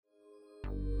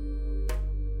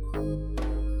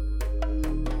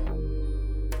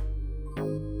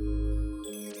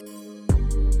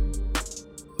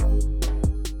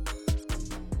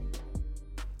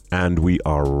And we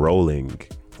are rolling.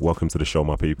 Welcome to the show,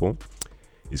 my people.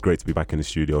 It's great to be back in the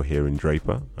studio here in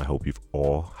Draper. I hope you've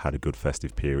all had a good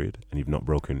festive period and you've not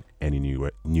broken any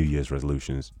New Year's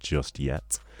resolutions just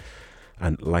yet.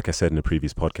 And like I said in the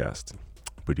previous podcast,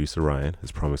 producer Ryan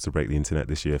has promised to break the internet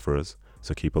this year for us.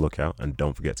 So keep a lookout and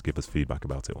don't forget to give us feedback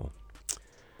about it all.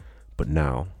 But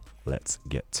now, let's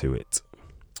get to it.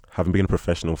 Having been a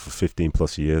professional for 15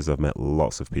 plus years, I've met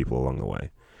lots of people along the way.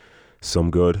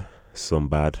 Some good, some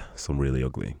bad, some really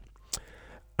ugly.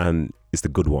 And it's the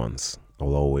good ones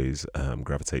I'll always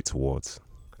gravitate towards.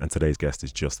 And today's guest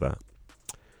is just that.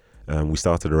 We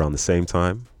started around the same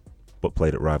time, but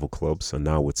played at rival clubs, and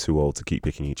now we're too old to keep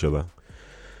picking each other.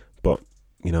 But,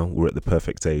 you know, we're at the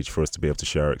perfect age for us to be able to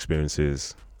share our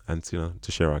experiences and, you know,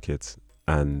 to share our kids.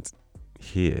 And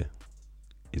here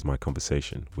is my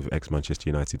conversation with ex-Manchester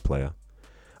United player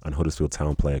and Huddersfield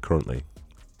Town player currently,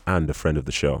 and a friend of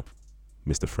the show,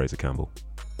 Mr. Fraser Campbell.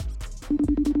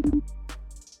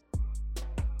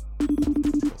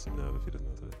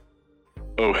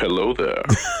 Oh, hello there.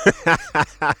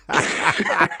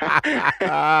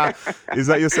 Is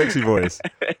that your sexy voice?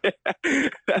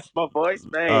 That's my voice,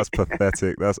 mate. That's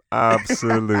pathetic. That's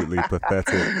absolutely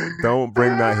pathetic. Don't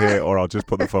bring that here or I'll just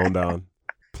put the phone down.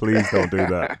 Please don't do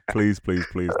that. Please don't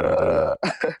do that.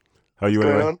 How are you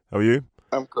anyway? How are you?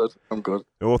 I'm good.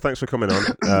 Well, thanks for coming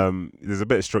on. There's a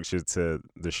bit of structure to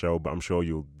the show, but I'm sure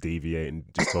you'll deviate and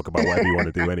just talk about whatever you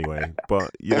want to do anyway. But,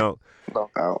 you know,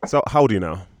 so how old are you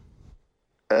now?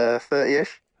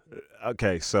 30-ish.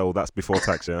 Okay, so that's before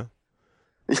tax, yeah?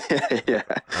 Yeah.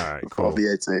 All right, Before cool.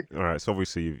 VAT. All right, so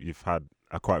obviously you've had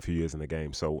quite a few years in the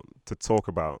game. So to talk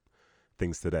about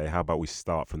things today, how about we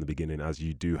start from the beginning, as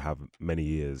you do have many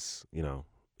years, you know,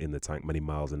 in the tank, many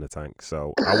miles in the tank.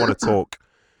 So I want to talk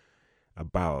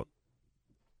about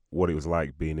what it was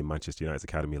like being in Manchester United's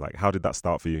academy. Like, how did that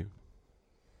start for you?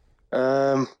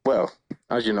 Well,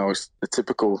 as you know, it's the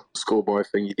typical schoolboy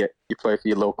thing. You play for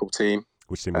your local team.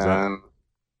 Which team was that?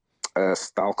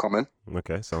 Style Common.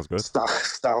 Okay, sounds good.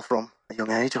 Style from a young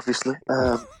age, obviously.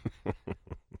 And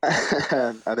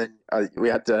then we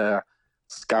had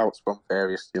scouts from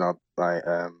various, you know, like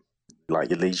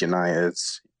your Leeds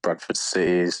Uniteds, Bradford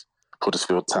Cities,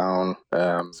 Huddersfield Town.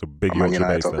 So big Man Yorkshire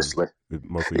United, based obviously. then?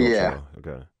 Mostly Yorkshire.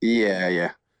 Yeah. Okay.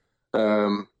 Yeah.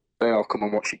 They all come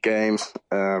and watch your games.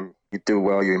 You do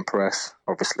well, you impress.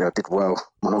 Obviously, I did well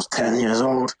when I was 10 years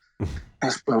old. I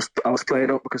was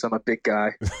played up because I'm a big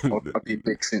guy. I've been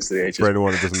big since the age of 6, For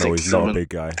anyone who doesn't know, he's 7. not a big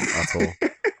guy at all.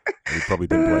 He probably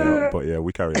didn't play out, but yeah,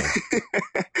 we carry on.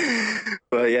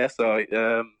 But yeah, so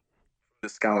the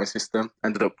scouting system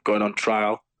ended up going on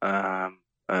trial at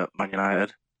Man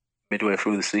United midway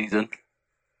through the season.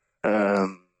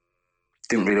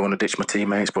 Didn't really want to ditch my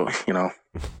teammates, but you know.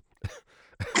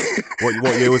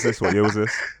 What year was this? This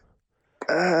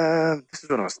is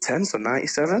when I was 10, so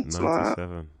 97.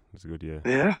 97. That's a good year.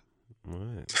 Yeah.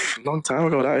 Right. Long time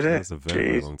ago, that is it. That's a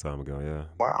very long time ago, yeah.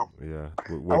 Wow. Yeah.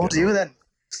 How old are you then?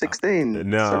 16?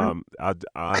 No,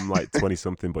 I'm like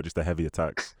 20-something, but just a heavier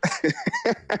tax.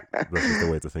 That's just the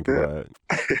way to think about it.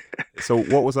 So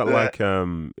what was that like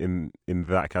in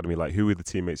that academy? Like, who were the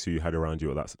teammates who you had around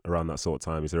you around that sort of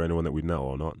time? Is there anyone that we know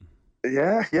or not?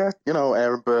 Yeah. You know,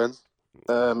 Aaron Burns.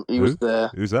 He was there.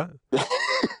 Who's that?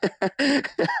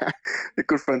 A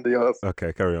good friend of yours.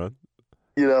 Okay, carry on.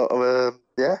 You know,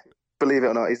 yeah. Believe it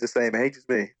or not, he's the same age as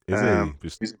me. Is he?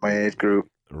 He's in my age group.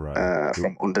 Right.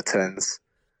 From under 10s.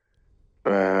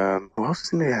 Who else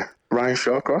is in there? Ryan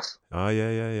Shawcross. Oh,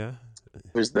 yeah.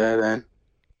 He was there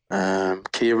then.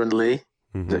 Kieran Lee.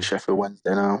 He's at Sheffield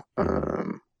Wednesday now.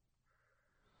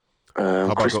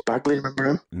 Chris Bagley, remember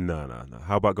him? No.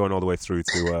 How about going all the way through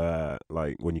to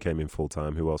like when you came in full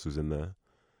time? Who else was in there?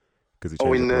 Because it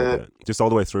changed a little bit. Just all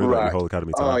the way through like your whole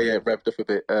academy time. Oh yeah, it revved up a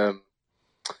bit.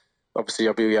 Obviously,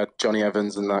 we had Johnny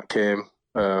Evans, and that came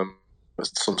at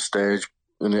some stage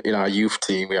in our youth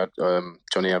team. We had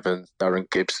Johnny Evans, Darren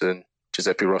Gibson,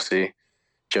 Giuseppe Rossi,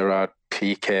 Gerard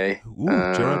Piqué. Ooh,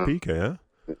 Gerard Piqué, huh?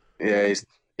 Yeah,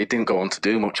 he didn't go on to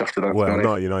do much after that. Well,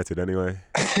 not United anyway.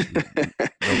 Not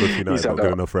good for United, not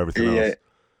good enough for everything else.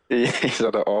 He's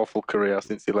had an awful career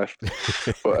since he left.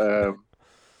 But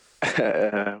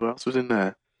who else was in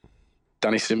there?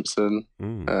 Danny Simpson,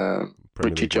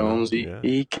 Richie Jones.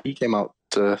 He came out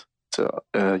to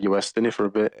US, didn't he, for a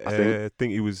bit? I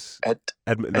think he was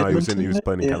Edmonton. No, he was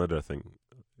playing in Canada, I think.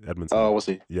 Edmonton. Oh, was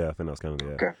he? Yeah, I think that was Canada.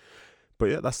 Yeah. Okay.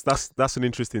 But yeah, that's an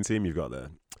interesting team you've got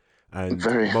there, and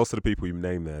most of the people you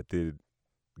named there did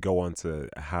go on to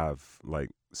have like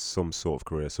some sort of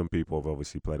career. Some people have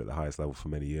obviously played at the highest level for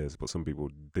many years, but some people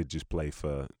did just play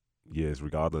for years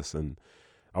regardless. And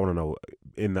I want to know,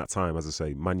 in that time, as I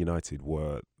say, Man United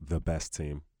were the best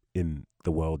team in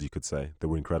the world, you could say. They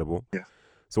were incredible. Yeah.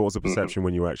 So what was the perception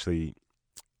when you were actually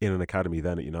in an academy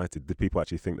then at United? Did people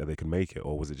actually think that they could make it,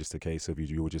 or was it just a case of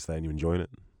you were just there and you were enjoying it?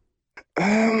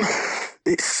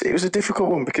 It was a difficult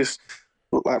one because,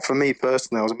 like, for me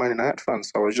personally, I was a Man United fan,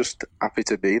 so I was just happy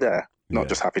to be there. Not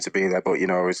just happy to be there, but, you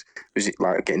know, it was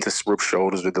like getting to rub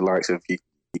shoulders with the likes of your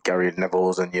Gary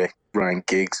Neville's and your Ryan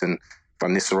Giggs and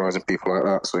Van Nistelrooy and people like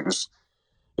that. So it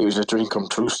was a dream come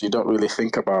true. So you don't really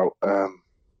think about,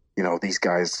 you know, these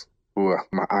guys who are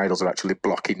my idols are actually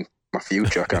blocking my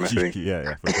future kind of thing.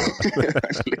 Yeah, for sure.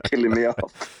 Actually killing me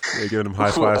off. Yeah, giving them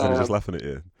high fives and just laughing at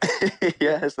you.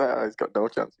 Yeah, it's like, he's got no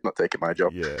chance. He's not taking my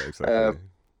job. Yeah, exactly.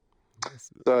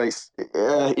 So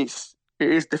it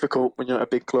is difficult when you're at a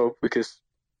big club because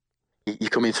you're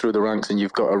coming through the ranks and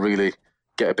you've got to really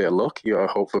get a bit of luck. You got to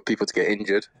hope for people to get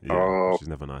injured or which is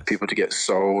never nice. People to get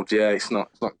sold. Yeah, it's not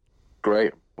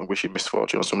great. I wish you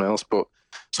misfortune on someone else, but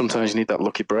sometimes you need that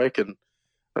lucky break, and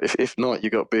if not, you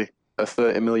got to be a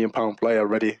 £30 million player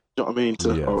ready. You know what I mean?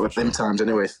 Or at them times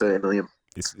anyway, £30 million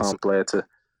player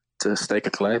to stake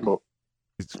a claim. But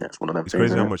it's one of them. It's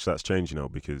crazy how much that's changed, you know,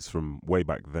 because from way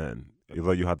back then,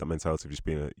 although you had that mentality of just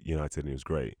being at United and it was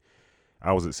great,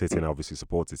 I was at City and I obviously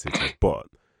supported City, but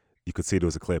you could see there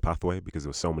was a clear pathway because there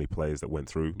were so many players that went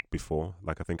through before.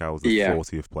 Like, I think I was the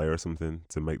 40th player or something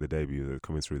to make the debut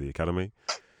coming through the academy.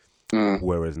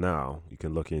 Whereas now, you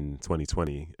can look in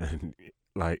 2020 and,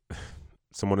 like,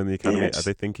 someone in the academy, are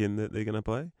they thinking that they're going to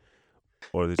play?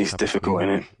 Or it's difficult,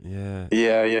 isn't it?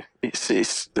 Yeah.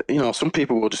 It's you know, some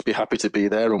people will just be happy to be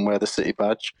there and wear the City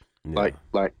badge, like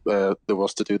there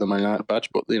was to do the Man United badge.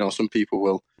 But, you know, some people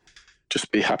will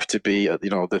just be happy to be, you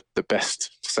know, the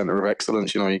best centre of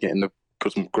excellence. You know, you're getting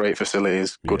some great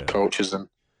facilities, good coaches, and,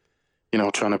 you know,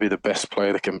 trying to be the best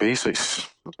player they can be. So I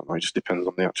don't know, it just depends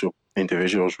on the actual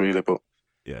individuals, really. But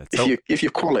if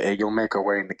you're quality, you'll make a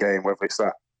way in the game, whether it's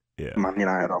that Man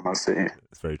United or Man City.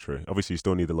 It's very true. Obviously, you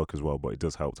still need the luck as well, but it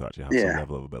does help to actually have some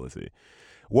level of ability.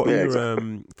 What were your,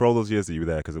 for all those years that you were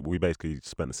there, because we basically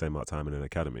spent the same amount of time in an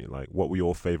academy, like, what were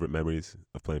your favourite memories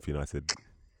of playing for United?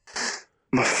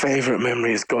 My favourite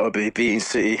memory has got to be beating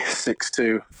City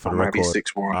 6-2 or maybe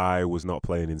 6-1. I was not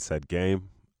playing in said game.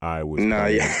 I was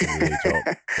playing in the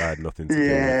job. I had nothing to do with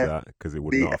that because it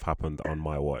would not have happened on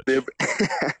my watch. They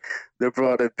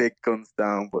brought the big guns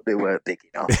down, but they weren't big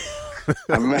enough.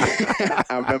 I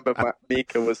remember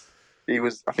Mika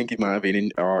I think he might have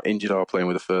been injured or playing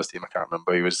with the first team. I can't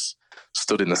remember. He was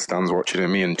stood in the stands watching it.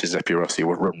 Me and Giuseppe Rossi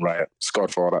would run riot.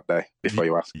 Scored 4 that day, before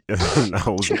you asked. I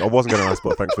wasn't going to ask,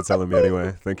 but thanks for telling me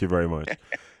anyway. Thank you very much.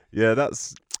 Yeah,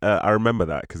 that's. I remember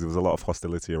that because there was a lot of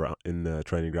hostility around in the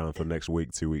training ground for the next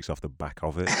week, 2 weeks off the back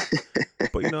of it.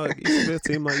 But, you know, it's a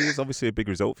team like you. It's obviously a big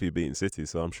result for you beating City,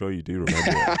 so I'm sure you do remember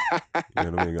it. You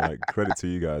know what I mean? Like, credit to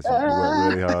you guys. You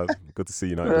worked really hard. Good to see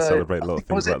United celebrate little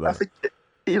things like that.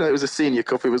 You know, it was a senior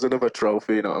cup. It was another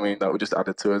trophy. You know what I mean? That we just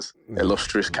added to his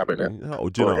illustrious cabinet. Oh,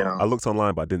 do you know? I looked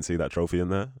online, but I didn't see that trophy in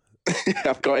there.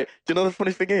 I've got it. Do you know the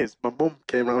funny thing is? My mum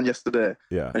came around yesterday,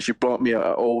 and she brought me an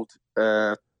old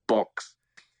box,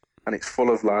 and it's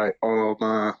full of like all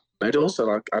my medals. So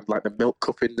like, I'd like the milk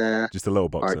cup in there. Just a little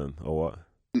box then, or what?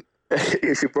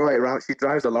 She brought it around. She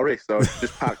drives a lorry, so she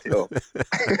just packed it up.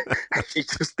 She's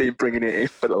just been bringing it in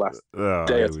for the last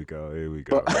day. Here we go.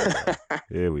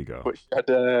 Here we go. But she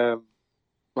had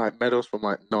like medals from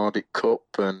like Nordic Cup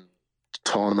and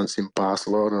tournaments in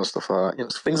Barcelona and stuff like that. You know,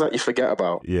 things like you forget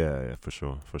about. Yeah, for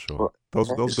sure. But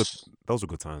those are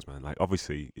good times, man. Like,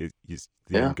 obviously,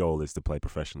 the end goal is to play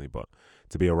professionally, but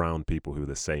to be around people who are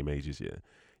the same age as you.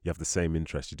 You have the same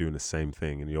interests, you're doing the same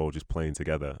thing, and you're all just playing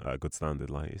together at a good standard.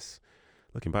 Like,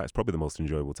 looking back, it's probably the most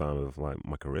enjoyable time of like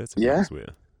my career. To be honest with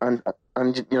you.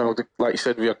 And you know, like you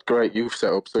said, we had great youth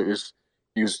setup, so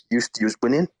you was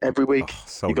winning every week.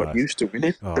 You got used to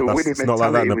winning. It's not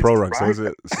like that in the pro ranks, is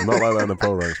it? It's not like that in the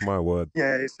pro ranks. My word.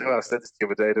 Yeah, I said this the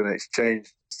other day, and it's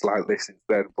changed slightly since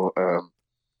then. But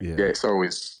it's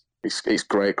always it's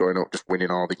great growing up, just winning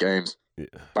all the games. Yeah,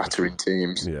 battering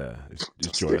teams. Yeah, it's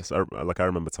joyous. I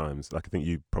remember times, like I think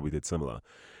you probably did similar.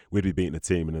 We'd be beating a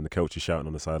team and then the coach is shouting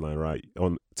on the sideline, right,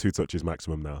 on 2 touches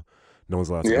maximum now. No one's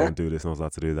allowed to go and do this, no one's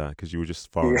allowed to do that, because you were just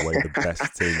far away the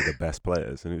best team with the best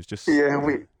players. And it was just... Yeah,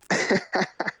 we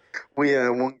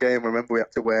one game, I remember we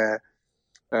had to wear,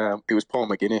 it was Paul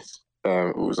McGuinness,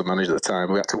 who was the manager at the time.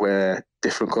 We had to wear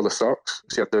different colour socks.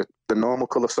 So you had the normal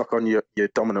colour sock on your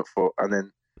dominant foot, and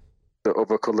then the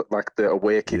other colour, like the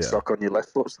away kit sock on your left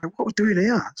foot. So what are we doing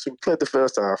here? So we played the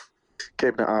first half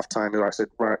came at half time. I said,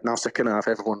 right, now second half,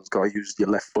 everyone's got to use your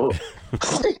left foot.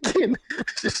 Thinking,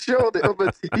 just show the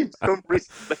other team some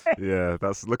respect. Yeah,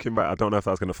 that's looking back. I don't know if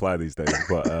that's going to fly these days,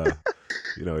 but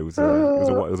it was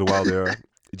a wild era.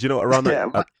 Do you know around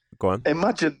that? Go on.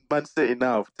 Imagine Man City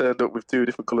now turned up with 2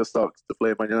 different colour socks to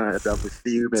play Man United. I'd be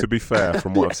fuming. To be fair,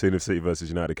 from what I've seen of City versus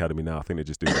United Academy now, I think they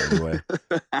just do that anyway.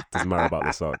 Doesn't matter about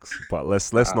the socks. But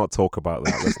let's not talk about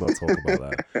that. Let's not talk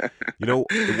about that. You know,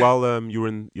 while you were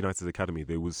in United's Academy,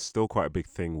 there was still quite a big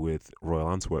thing with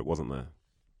Royal Antwerp, wasn't there?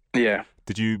 Yeah.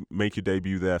 Did you make your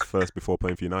debut there first before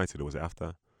playing for United, or was it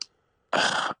after?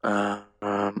 I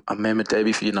made my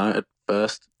debut for United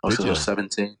first. I was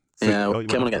 17. So,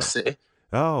 came on against City.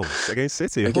 Oh, against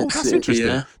City. Against that's City, interesting.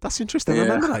 yeah. That's interesting. I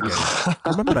remember that game. I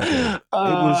remember that game. It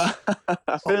was.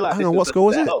 I feel like hang on, what score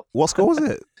was it? What score was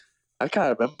it? I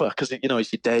can't remember because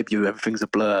it's your debut. Everything's a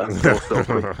blur.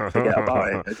 Forget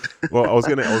about it. Well, I was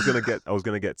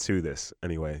gonna get to this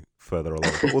anyway further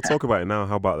along, but we'll talk about it now.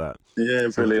 How about that? Yeah,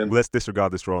 brilliant. So let's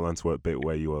disregard this Royal Antwerp bit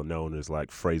where you are known as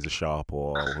like Fraser Sharp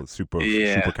or Super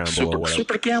Campbell or whatever.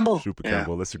 Super Campbell. Super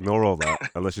Campbell. Let's ignore all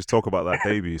that and let's just talk about that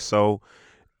debut. So,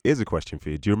 here's a question for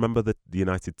you: do you remember the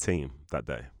United team that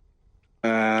day?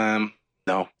 No,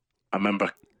 I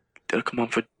remember. Did it come on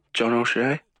for John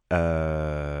O'Shea?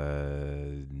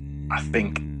 I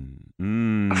think.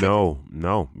 No.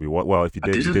 Well, if you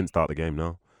did, you didn't start the game.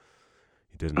 No,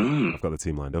 you didn't. I've got the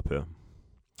team lined up here.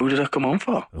 Who did I come on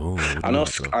for? Oh, I know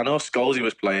Scholesy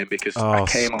was playing because I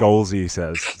came Scholesy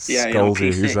says. Yeah,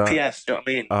 Scholesy, who's that? PS, do you know what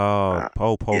I mean?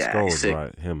 Oh, Paul Scholes,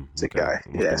 right? Him. It's a guy.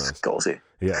 Yeah, Scholesy.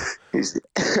 Yeah.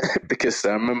 Because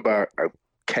I remember I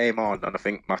came on and I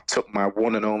think my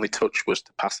one and only touch was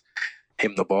to pass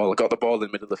him the ball. I got the ball in the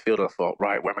middle of the field and I thought,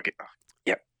 right, where am I getting?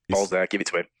 Yep, ball's there, give it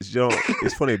to him. You know,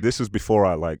 it's funny. This was before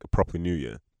I properly knew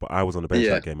you, but I was on the bench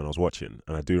that game and I was watching,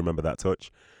 and I do remember that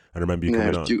touch. I remember you coming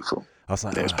on. It was beautiful. I was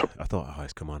like, I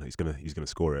thought, come on, he's gonna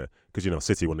score it because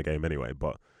City won the game anyway.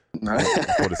 But no.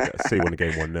 City won the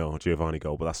game 1-0, Giovanni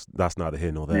goal. But that's neither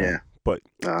here nor there. Yeah. But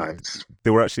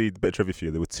there were actually a bit of trivia for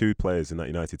you. There were 2 players in that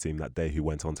United team that day who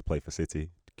went on to play for City.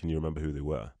 Can you remember who they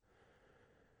were?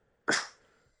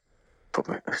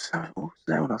 Probably. What was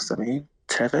that when I was 17?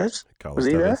 Tevez? Carlos was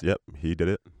he Tevez. there? Yep, he did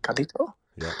it. Cadito?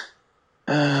 Yeah.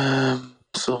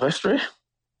 Silvestri?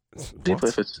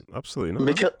 What? Absolutely not.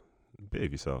 Mikel?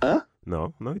 Behave yourself. Huh?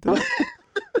 No, he didn't.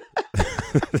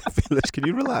 Village, can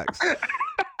you relax?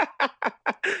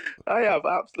 I have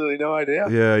absolutely no idea.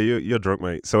 Yeah, you're drunk,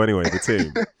 mate. So anyway, the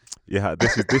team. Yeah,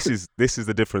 this is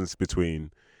the difference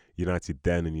between United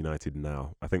then and United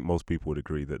now. I think most people would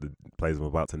agree that the players I'm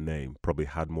about to name probably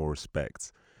had more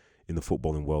respect in the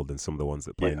footballing world than some of the ones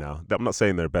that play now. I'm not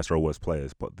saying they're best or worst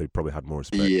players, but they probably had more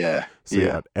respect. Yeah. So you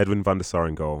had Edwin van der Sar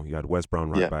in goal, you had Wes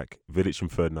Brown right back, Vidic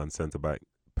and Ferdinand centre back,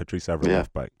 Patrice Evra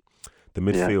left back. The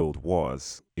midfield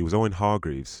was Owen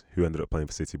Hargreaves, who ended up playing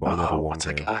for City, but I never won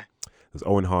game. Guy. There's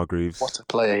Owen Hargreaves. What a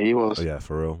player he was. Oh, yeah,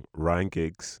 for real. Ryan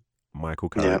Giggs, Michael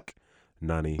Carrick,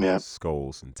 Nani,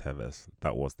 Scholes, and Tevez.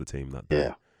 That was the team that day.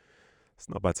 Yeah. It's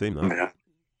not a bad team, though. Yeah.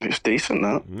 It's decent,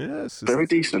 though. Yeah, very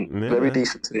decent. Yeah. Very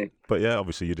decent team. But yeah,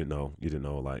 obviously you didn't know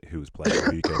like who was playing,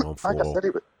 who you came on for. Like I said,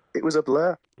 it was a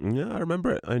blur. Yeah, I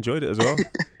remember it. I enjoyed it as well.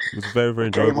 It was very, very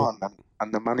enjoyable. Came on,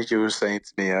 and the manager was saying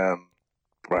to me,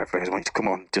 right, Fraser, I want you to come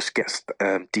on, just get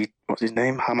what's his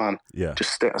name? Haman. Yeah.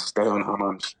 Just stay on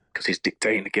Haman because he's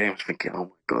dictating the game. I was thinking,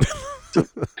 oh my god.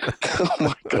 Oh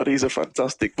my god, he's a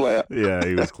fantastic player. Yeah,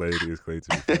 he was clear to be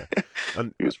fair.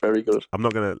 And he was very good. I'm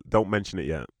not don't mention it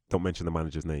yet. Don't mention the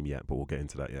manager's name yet, but we'll get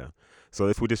into that, yeah. So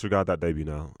if we disregard that debut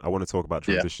now, I want to talk about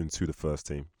transition to the first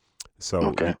team.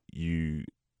 So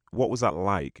what was that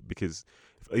like? Because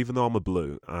even though I'm a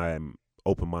Blue, I'm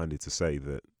open-minded to say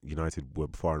that United were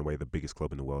far and away the biggest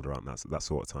club in the world around that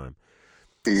sort of time.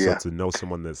 Yeah. So to know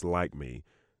someone that's like me,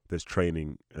 that's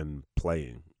training and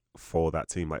playing for that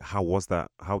team, like how was that?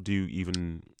 How do you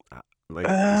even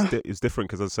it's different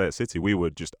because as I say at City we were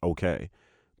just okay,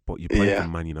 but you played for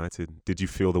Man United. Did you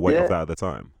feel the weight of that at the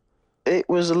time? It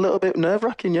was a little bit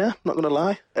nerve-wracking, yeah. Not gonna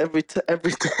lie. Every day I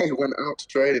went out to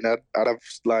training, I'd have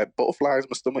like butterflies in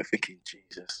my stomach, thinking,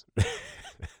 Jesus.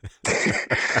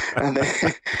 And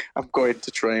then I'm going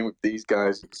to train with these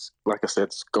guys, like I said,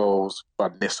 Scholes,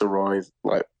 Van Nistelrooy,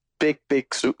 like big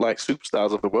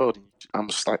superstars of the world. I'm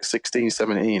just like 16,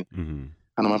 17, and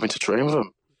I'm having to train with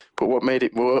them. But what made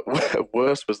it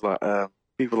worse was like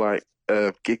people like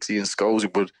Giggsy and Scholes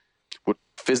would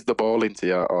fizz the ball into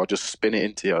you or just spin it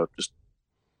into you, or just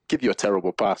give you a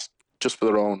terrible pass just for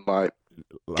their own like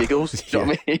giggles. Do you know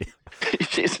what I mean?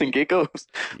 Shits and giggles.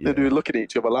 They'd be looking at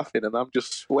each other laughing, and I'm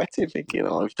just sweating, thinking,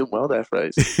 "Oh, you've done well there,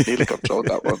 Fraser. Nearly controlled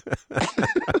that one."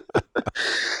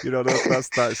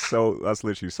 that's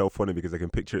literally so funny because I can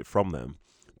picture it from them.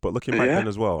 But looking back then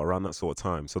as well, around that sort of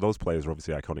time, so those players are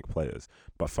obviously iconic players,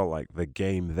 but I felt like the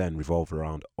game then revolved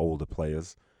around older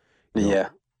players.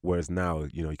 Whereas now,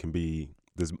 you can be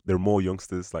there are more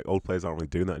youngsters. Like old players aren't really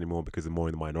doing that anymore because they're more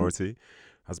in the minority,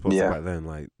 as opposed to back then,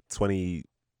 like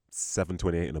 27,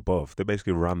 28 and above, they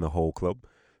basically ran the whole club.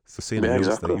 So seeing a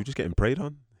youngster, you're just getting preyed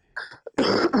on.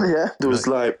 There was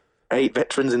like 8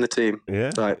 veterans in the team.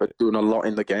 Like doing a lot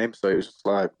in the game, so it was just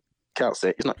like can't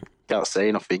say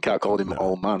nothing, can't call him an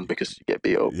old man because you get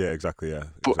beat up. Yeah, exactly.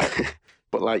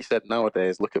 But like you said,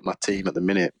 nowadays, look at my team at the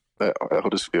minute at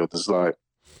Huddersfield. There's like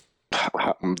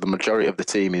the majority of the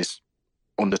team is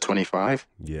under 25.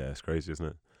 Yeah, it's crazy, isn't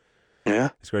it? Yeah,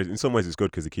 it's crazy. In some ways, it's good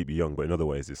because they keep you young, but in other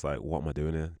ways, it's like, what am I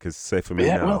doing here? Because say for me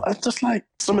now, well, it's just like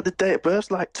some of the date of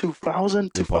births, like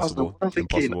 2000, 2001. I'm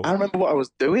thinking, I remember what I was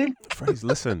doing. Phrase,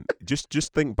 listen,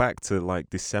 just think back to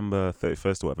like December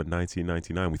 31st or whatever,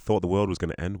 1999. We thought the world was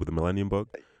going to end with the Millennium Bug.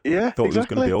 Yeah, thought it was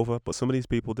going to be over, but some of these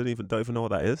people don't even know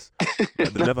what that is. Like,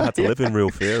 they've never had to live in real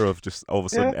fear of just all of a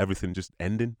sudden everything just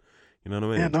ending. You know what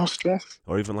I mean? Yeah, no stress.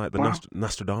 Or even like the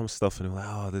Nostradamus stuff, and like,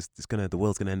 oh, the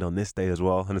world's gonna end on this day as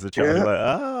well. And as a child, you're like,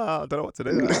 I don't know what to do.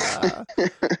 You know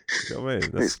what I mean?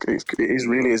 It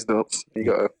really is nuts.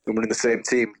 We're in the same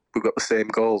team. We've got the same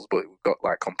goals, but we've got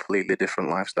like completely different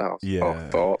lifestyles or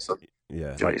thoughts.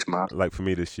 It's mad. Like for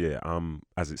me this year,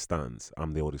 as it stands,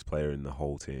 I'm the oldest player in the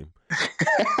whole team,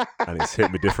 and it's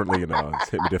hit me differently. It's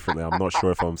hit me differently. I'm not sure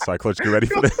if I'm psychologically ready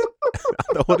for this.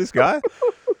 I'm the oldest guy.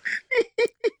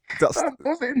 Don't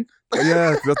buzz. Hey,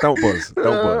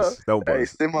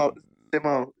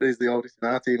 Simo is the oldest in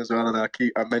our team as well, and I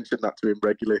mention that to him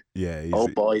regularly. Yeah,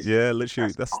 old boys. Yeah,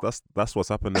 literally, that's what's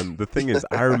happened. And the thing is,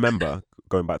 I remember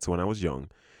going back to when I was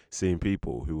young, seeing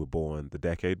people who were born the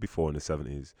decade before in the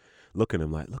 70s, looking at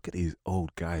them like, look at these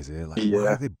old guys here. Like, why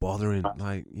are they bothering?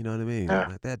 Like, you know what I mean?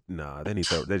 Like, they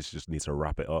just need to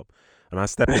wrap it up. And I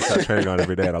step into that training ground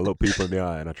every day, and I look people in the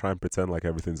eye, and I try and pretend like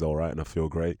everything's all right, and I feel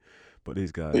great. But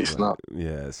these guys, it's not.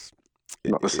 Yeah, it's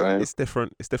not the same. It's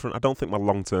different. It's different. I don't think my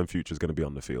long-term future is going to be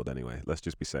on the field anyway. Let's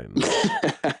just be saying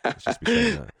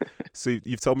that. So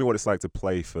you've told me what it's like to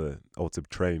play for or to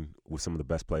train with some of the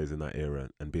best players in that era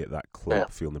and be at that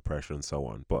club, feeling the pressure and so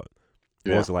on. But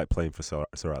what was it like playing for Sir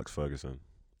Alex Ferguson?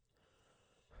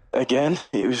 Again,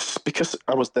 it was because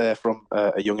I was there from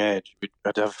a young age.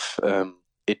 I'd have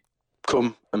it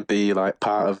come and be like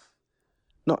part of.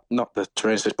 Not the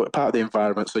training stage, but part of the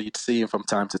environment. So you'd see him from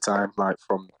time to time, like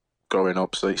from growing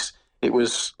up. So it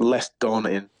was less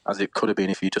daunting as it could have been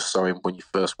if you just saw him when you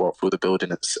first walked through the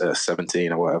building at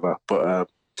 17 or whatever. But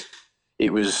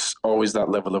it was always that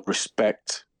level of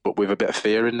respect, but with a bit of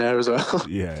fear in there as well.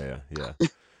 Yeah.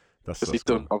 That's he's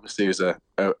done. Obviously, he was a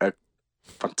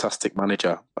fantastic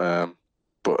manager. So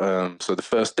the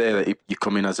first day that you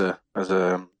come in as a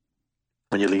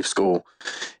when you leave school,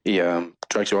 he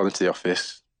drags you all into the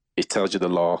office. He tells you the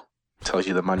law, tells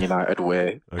you the Man United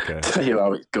way, tell you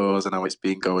how it goes and how it's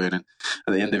been going. And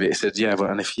at the end of it, he said, "Yeah,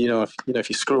 but if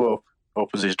you screw up,"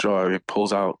 opens his drawer, he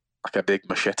pulls out like a big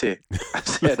machete. I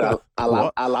said,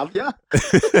 "I'll have you."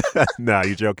 Nah,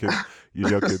 you're joking.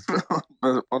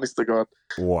 Honest to God.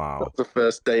 Wow. That was the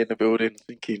first day in the building,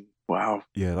 thinking, "Wow."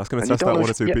 Yeah, that's going to test out one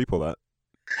or two people. That.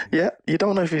 Yeah, you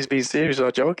don't know if he's being serious or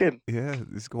joking. Yeah,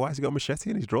 why has he got a machete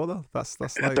in his drawer though? That's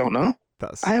like, I don't know.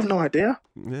 I have no idea.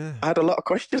 Yeah, I had a lot of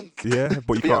questions. Yeah,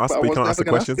 but you can't ask. You can't ask the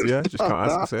questions. Yeah, just can't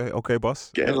ask. Say, okay, boss.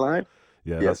 Get in line.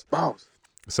 Yeah. That's,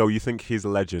 so you think his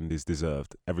legend is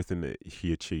deserved? Everything that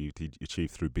he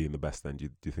achieved through being the best. Then do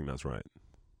you think that's right?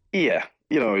 Yeah,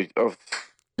 you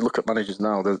look at managers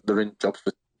now. They're in jobs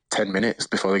for 10 minutes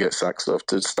before they get sacked. So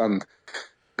to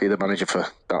be the manager for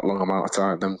that long amount of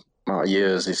time, them amount of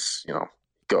years is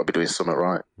got to be doing something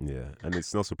right. Yeah, and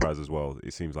it's no surprise as well.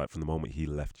 It seems like from the moment he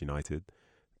left United,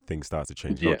 things start to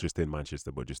change, not just in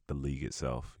Manchester, but just the league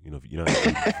itself.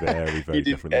 Very, very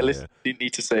different. You didn't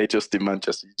need to say just in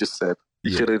Manchester. You just said.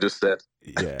 You should have just said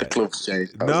the club's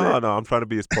changed. No, I'm trying to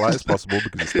be as polite as possible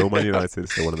because it's still Man United.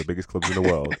 It's still one of the biggest clubs in the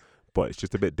world. But it's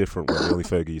just a bit different when the only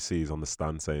Fergie you see is on the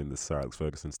stand saying the Sir Alex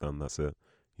Ferguson stand. That's it.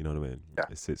 You know what I mean?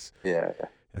 Yeah.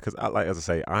 Because, as I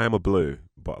say, I am a blue,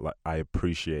 but I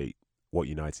appreciate what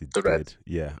United did. Red.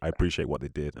 Yeah, I appreciate what they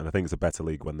did, and I think it's a better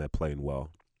league when they're playing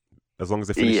well. As long as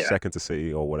they finish second to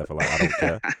City or whatever, I don't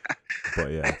care.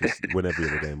 But yeah, just win every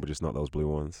other game, but just not those blue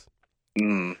ones.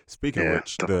 Speaking of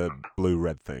which, the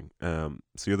blue-red thing.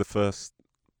 So you're the first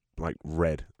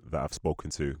red that I've spoken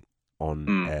to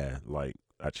on air,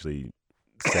 actually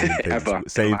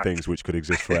saying things which could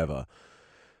exist forever.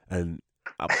 And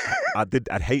I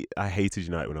hated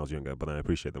United when I was younger, but then I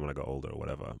appreciate them when I got older or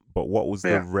whatever. But what was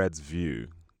the Reds' view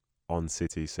on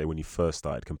City, say, when you first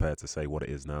started, compared to, say, what it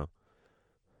is now?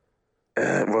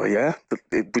 Well, yeah,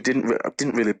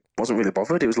 wasn't really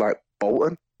bothered. It was like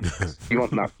Bolton. You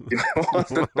want that? It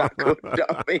wasn't that good. You know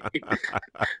what I mean?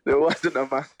 There wasn't a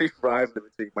massive rivalry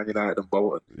between Man United and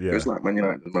Bolton. Yeah. It was like Man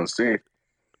United and Man City.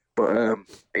 But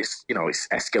it's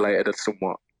escalated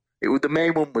somewhat. The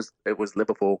main one was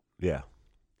Liverpool. Yeah.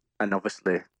 And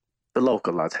obviously, the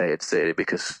local lads hated City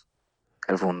because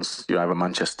you're either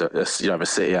Manchester, you're either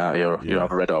City out, you're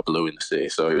either red or blue in the city.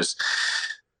 So it was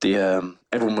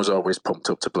everyone was always pumped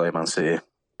up to play Man City.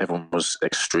 Everyone was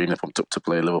extremely pumped up to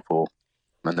play Liverpool,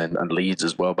 and Leeds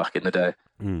as well back in the day.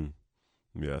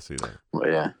 Yeah, I see that. But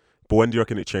yeah. But when do you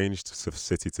reckon it changed for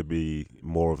City to be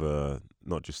more of a,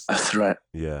 not just a threat?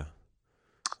 Yeah.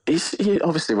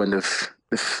 Obviously when they've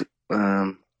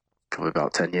probably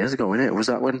about 10 years ago, innit? Was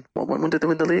that when did they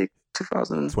win the league?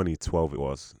 2012 it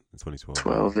was. 2012.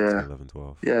 12, yeah. 11,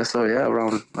 12. Yeah, so yeah,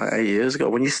 around like 8 years ago.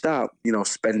 When you start,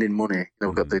 spending money,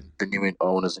 we've got the new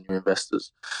owners and new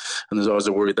investors, and there's always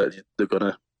a worry that they're going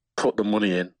to put the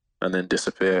money in and then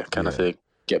disappear kind of thing,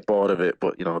 get bored of it.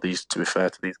 But, to be fair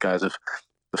to these guys, they've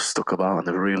stuck about and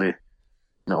they've really,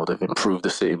 they've improved the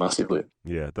city massively.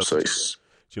 Yeah, that's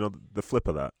do you know the flip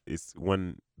of that is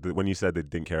when you said they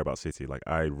didn't care about City, like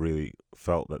I really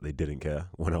felt that they didn't care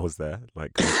when I was there,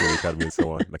 like coming to the academy and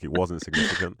so on. Like it wasn't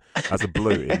significant. As a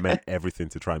blue, it meant everything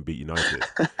to try and beat United.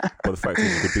 But the fact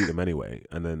is, you could beat them anyway,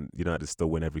 and then United still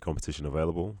win every competition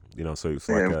available. So it's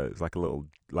like a little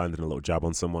landing a little jab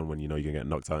on someone when you're gonna get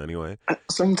knocked out anyway.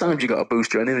 Sometimes you got to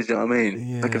boost your energy. You know what I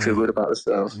mean? Yeah. They can feel good about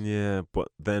themselves. Yeah, but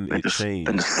then it changed.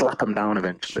 And just slap them down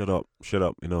eventually. Shut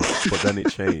up. But then it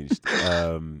changed.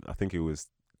 I think it was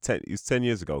 10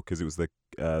 years ago because it was the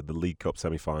League Cup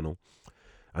semi-final,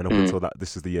 and up until that,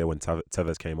 this is the year when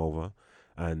Tevez came over,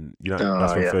 and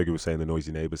that's when Fergie was saying the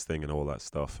noisy neighbours thing and all that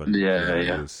stuff. And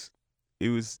it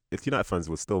was if United fans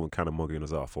were still kind of mugging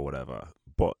us off or whatever,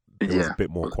 but there was a bit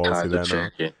more quality there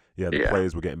now. Yeah, the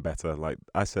players were getting better. Like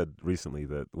I said recently,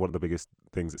 that one of the biggest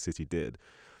things that City did,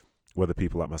 whether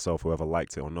people like myself, whoever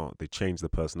liked it or not, they changed the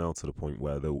personnel to the point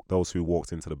where those who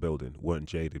walked into the building weren't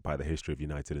jaded by the history of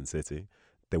United and City.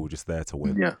 They were just there to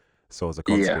win. Yeah. So as a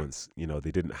consequence,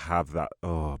 they didn't have that,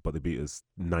 but they beat us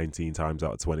 19 times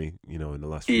out of 20, in the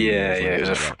last few years. Yeah, it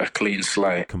was a clean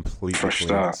slate. Completely fresh clean.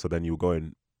 start. So then you were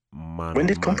going, man. When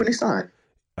did Kompany sign?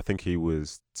 I think he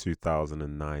was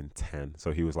 2009-10.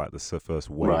 So he was like the first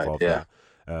wave of that.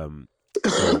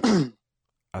 So,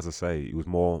 as I say, it was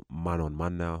more man on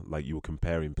man now. Like you were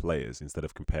comparing players instead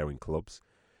of comparing clubs.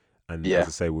 And as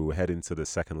I say, we were heading to the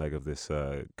second leg of this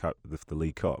the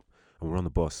League Cup, and we were on the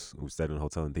bus. We stayed in a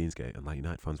hotel in Deansgate, and like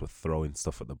United fans were throwing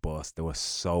stuff at the bus. They were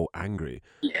so angry.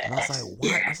 Yes. And I was like,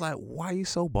 "What?" I was like, "Why are you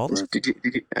so bothered?" Did you?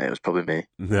 It was probably me.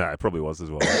 Yeah, it probably was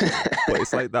as well. But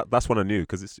it's like that's when I knew,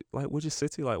 because it's like we're just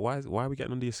City. Like, why are we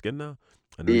getting under your skin now?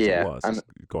 And it was.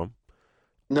 Go on.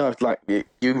 No, it's like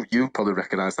you probably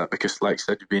recognise that because, like you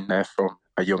said, you've been there from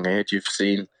a young age. You've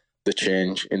seen the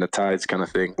change in the tides, kind of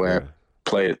thing, where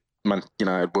Man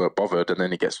United weren't bothered, and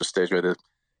then it gets to a stage where they're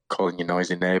calling you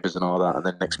noisy neighbours and all that, and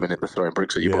then next minute they're throwing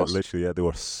bricks at your bus. Literally, they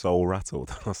were so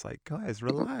rattled. I was like, guys,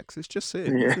 relax. It's just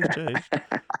City. Nothing's changed.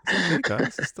 It's okay,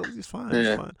 guys. It's fine.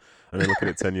 It's fine. And then look at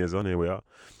it 10 years on, here we are.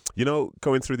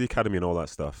 Going through the academy and all that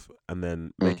stuff, and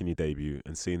then making your debut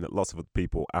and seeing that lots of other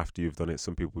people after you've done it,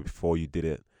 some people before you did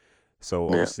it. So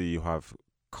obviously you have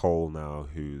Cole now,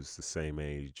 who's the same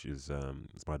age as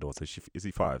my daughter. Is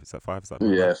he 5? Is that 5? Is that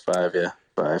 5? Yeah,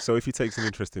 5. So if he takes an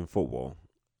interest in football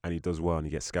and he does well and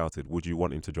he gets scouted, would you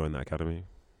want him to join that academy?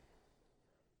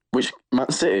 Which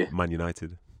Man City? Man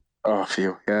United. Oh,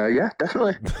 phew. Yeah,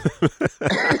 definitely.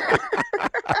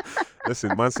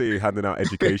 Listen, Man City handing out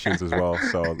educations as well,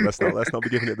 so let's not be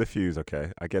giving it the fuse,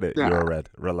 okay? I get it. You're a red.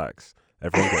 Relax.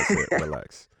 Everyone gets it.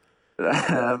 Relax.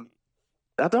 I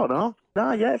don't know.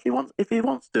 No, yeah. If he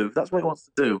wants to, if that's what he wants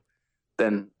to do,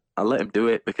 then I'll let him do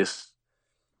it, because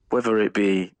whether it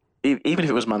be even if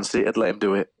it was Man City, I'd let him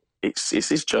do it. It's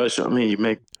his choice. You know what I mean?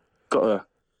 You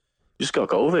just gotta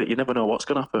go with it. You never know what's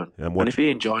gonna happen. And if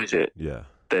he enjoys it,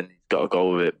 then you've got to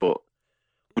go with it. But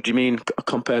would you mean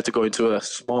compared to going to a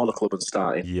smaller club and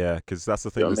starting? Yeah, because that's the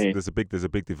thing. You know there's a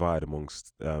big divide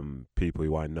amongst people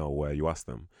who I know, where you ask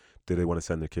them, do they want to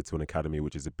send their kid to an academy,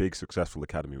 which is a big successful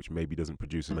academy, which maybe doesn't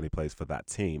produce as many players for that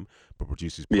team, but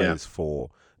produces players for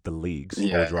the leagues? Or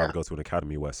would you rather go to an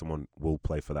academy where someone will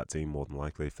play for that team more than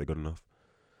likely if they're good enough?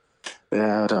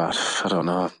 Yeah, I don't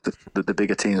know. The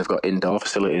bigger teams have got indoor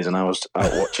facilities, and I was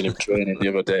out watching him training the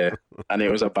other day, and it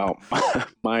was about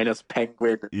minus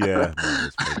penguin. Yeah,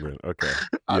 minus penguin. Okay.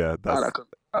 Yeah,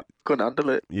 I couldn't handle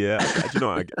it. Yeah, do you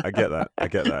know what? I get that. I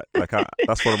get that. Like,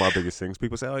 that's one of my biggest things.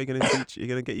 People say, "Oh, you're going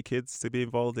to get your kids to be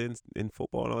involved in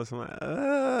football and all this." I'm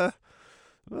like,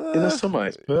 in the summer,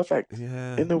 it's perfect.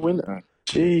 Yeah. In the winter,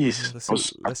 jeez. Yeah,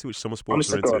 let's see which summer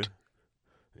sports are into. God.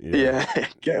 Yeah,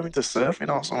 get him into surfing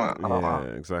or something. Yeah,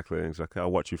 exactly. I'll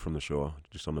watch you from the shore,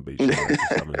 just on the beach, just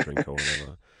having a drink or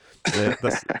whatever. Yeah,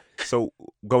 so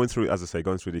going through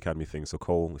the academy thing. So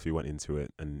Cole, if he went into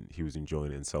it and he was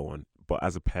enjoying it and so on, but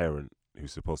as a parent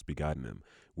who's supposed to be guiding him,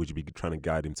 would you be trying to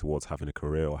guide him towards having a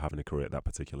career or having a career at that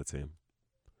particular team?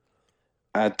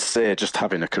 I'd say just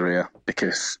having a career,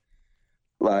 because,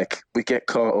 like, we get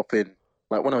caught up in,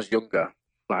 like, when I was younger,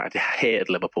 like, I hated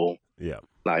Liverpool. Yeah.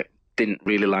 Like, didn't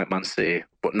really like Man City,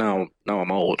 but now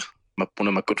I'm old. One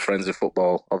of my good friends in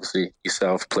football, obviously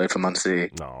yourself, played for Man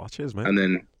City. Oh, cheers, mate.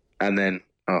 And then,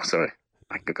 oh, sorry,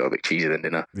 I got a bit cheesy then,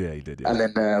 didn't I? Yeah, you did. Yeah. And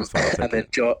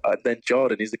then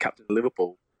Jordan, he's the captain of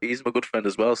Liverpool. He's my good friend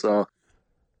as well. So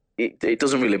it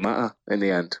doesn't really matter in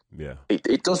the end. Yeah,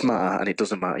 it does matter, and it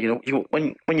doesn't matter. You know,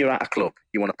 when you're at a club,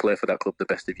 you want to play for that club the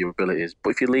best of your abilities. But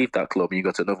if you leave that club and you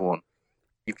go to another one,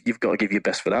 you've got to give your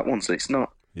best for that one. So it's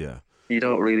not. Yeah. You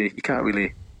can't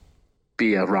really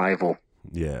be a rival.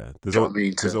 Yeah, there's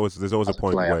always a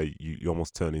point where you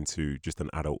almost turn into just an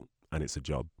adult, and it's a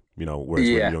job. You know, whereas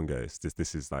when you're younger,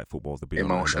 this is like football's the be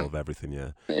all of everything.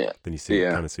 Yeah. Then you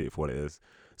kind of see it for what it is.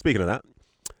 Speaking of that,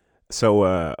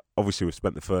 so obviously we've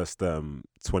spent the first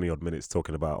 20 odd minutes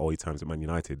talking about all your times at Man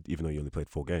United, even though you only played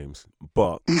 4 games.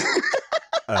 But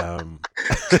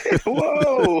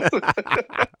whoa!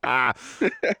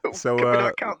 So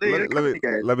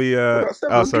let me.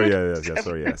 Oh, sorry.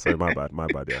 Yeah. Sorry, my bad.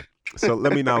 Yeah. So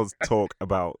let me now talk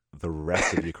about the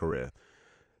rest of your career.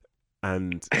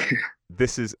 And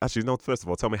this is actually, no, first of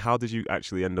all, tell me, how did you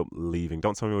actually end up leaving?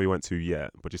 Don't tell me where you went to yet,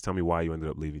 but just tell me why you ended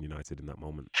up leaving United in that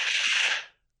moment.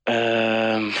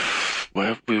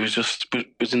 Well, we was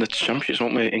in the Championships,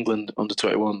 weren't we? England under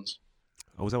 21s.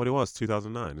 Oh, was that what it was?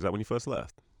 2009? Is that when you first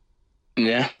left?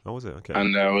 Yeah. Oh, was it? Okay.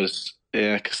 And I was,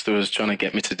 because they was trying to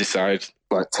get me to decide,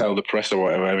 like, tell the press or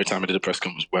whatever, every time I did a press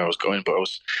conference where I was going, but I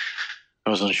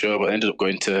was unsure, but I ended up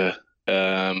going to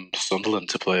Sunderland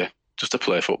to play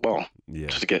football,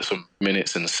 just to get some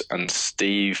minutes. And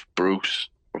Steve Bruce,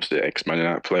 obviously ex-Man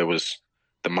United player, was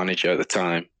the manager at the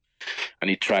time, and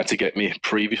he tried to get me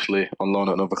previously on loan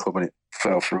at another club, and it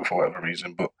fell through for whatever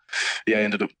reason. But yeah, I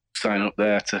ended up signing up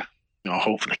there to,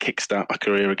 hopefully kickstart my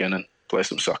career again and play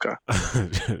some soccer.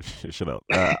 Shut up.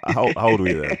 How old were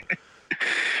you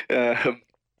then?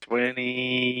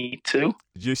 22.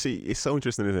 You see, it's so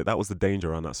interesting, isn't it? That was the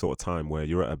danger around that sort of time, where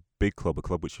you're at a big club, a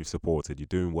club which you've supported, you're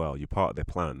doing well, you're part of their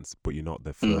plans, but you're not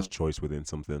their first choice within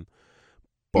something.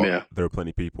 But there are plenty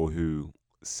of people who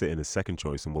sit in as second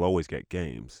choice and will always get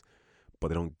games, but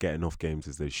they don't get enough games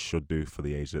as they should do for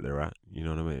the age that they're at. You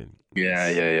know what I mean?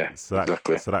 Yeah. So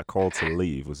exactly. So that call to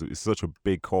leave it's such a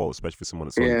big call, especially for someone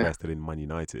that's so invested in Man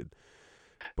United.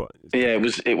 But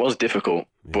it was difficult,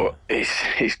 but it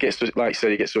gets to, like you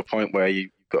said, it gets to a point where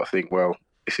you've got to think, well,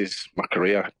 this is my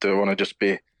career. Do I want to just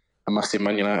be a massive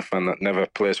Man United fan that never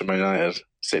plays for Man United,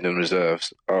 sitting in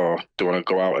reserves, or do I want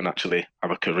to go out and actually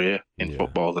have a career in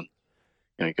football? And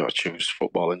you got to choose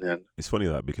football in the end. It's funny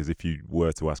that, because if you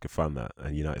were to ask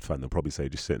a United fan, they'll probably say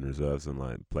just sit in reserves and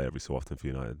like play every so often for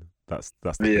United. That's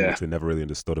the thing which they never really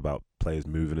understood about players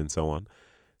moving and so on.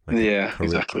 Like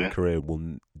exactly. A career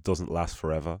doesn't last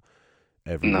forever.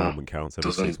 Every moment counts.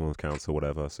 Every 6 months counts, or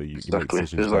whatever. So you make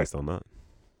decisions based on that.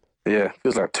 Yeah, it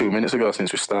feels like 2 minutes ago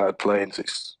since we started playing.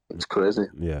 It's crazy.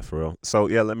 Yeah, for real. So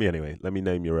yeah, let me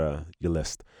name your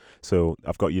list. So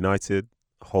I've got United,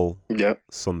 Hull,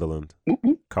 Sunderland,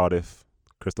 Cardiff,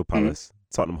 Crystal Palace,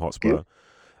 Tottenham Hotspur,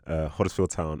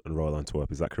 Huddersfield Town, and Royal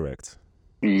Antwerp. Is that correct?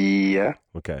 Yeah.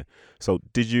 Okay. So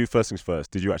first things first,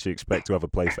 did you actually expect to ever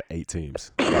play for 8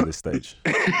 teams at this stage?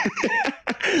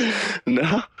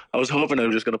 No, I was hoping I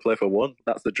was just going to play for 1.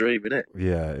 That's the dream, isn't it?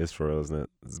 Yeah, it's for real, isn't it?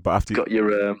 But after got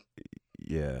your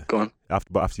go on.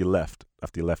 After you left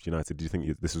United, do you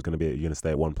think this was going to be, you're going to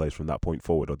stay at one place from that point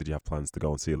forward, or did you have plans to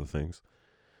go and see other things?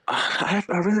 I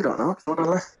really don't know.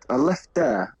 When I left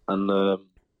there, and I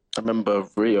remember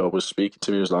Rio was speaking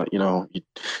to me. He was like, you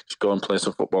just go and play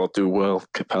some football, do well.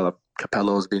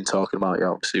 Capello's been talking about you.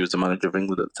 Obviously, he was the manager of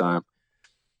England at the time.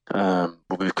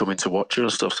 But we were coming to watch her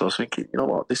and stuff. So I was thinking, you know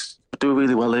what, I do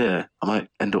really well here. I might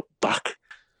end up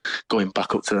going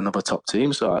back up to another top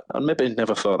team. So I maybe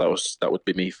never thought that would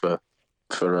be me for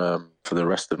the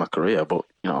rest of my career. But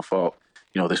I thought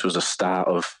this was a start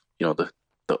of the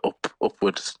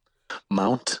upwards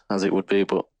mount, as it would be,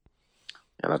 but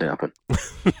yeah, that didn't happen.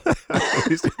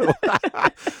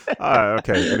 All right,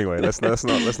 okay. Anyway, let's not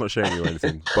shame you or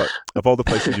anything. But of all the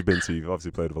places you've been to, you've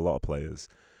obviously played with a lot of players,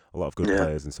 a lot of good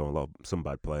players, and some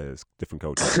bad players, different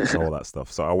coaches, and all that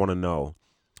stuff. So I want to know,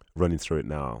 running through it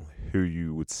now, who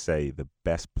you would say the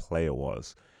best player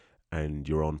was, and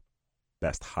your own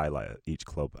best highlight at each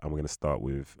club. And we're going to start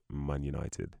with Man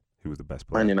United. Who was the best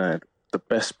player? Man United. The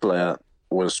best player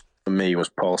was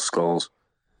Paul Scholes.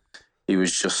 He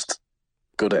was just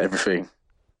good at everything,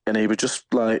 and he would just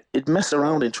he'd mess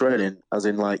around in training, as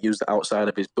in use the outside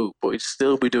of his boot, but he'd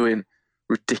still be doing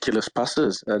ridiculous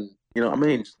passes, and you know what I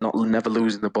mean, never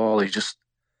losing the ball. He just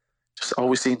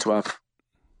always seemed to have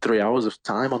 3 hours of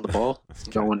time on the ball.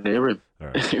 No one near him.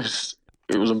 Right.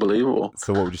 It was unbelievable.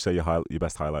 So what would you say your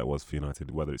best highlight was for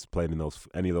United, whether it's playing in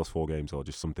any of those 4 games or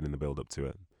just something in the build up to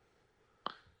it?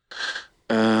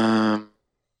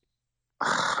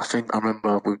 I think I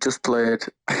remember we just played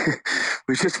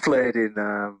in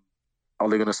Ole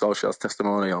Gunnar Solskjaer's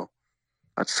testimonial.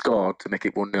 I'd scored to make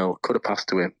it 1-0. Could have passed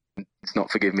to him. He's not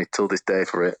forgiven me till this day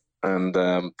for it. And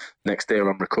next day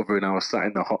I'm recovering. I was sat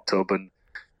in the hot tub and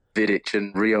Vidic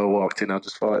and Rio walked in. I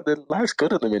just thought, life's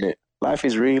good at the minute. Life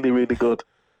is really, really good.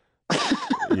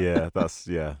 Yeah.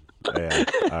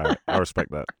 I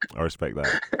respect that.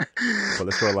 But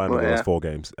let's go a line of those 4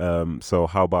 games. So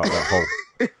how about that Hull?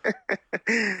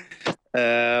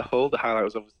 Hull, the highlight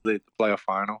was obviously the playoff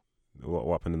final. What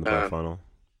happened in the playoff final?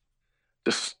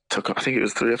 Just took on, I think it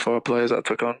was 3 or 4 players that I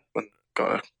took on and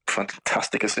got a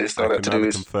fantastic assist. I can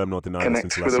neither confirm nor deny this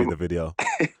until I see the video.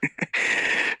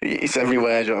 It's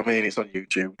everywhere, do you know what I mean? It's on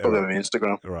YouTube, probably on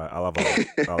Instagram. Right, I'll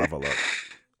have a look.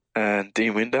 And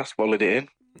Dean Windass volleyed it in.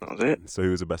 That was it. So who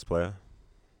was the best player?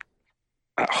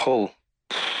 At Hull,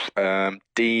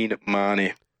 Dean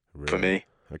Marnie, for me.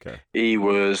 Okay. He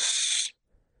was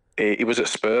at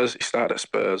Spurs. He started at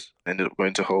Spurs, ended up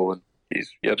going to Hull, and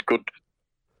he had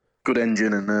good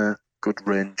engine and good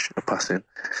range of passing.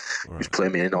 Right. He was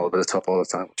playing me in over the top all the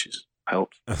time, which is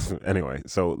helped. Anyway,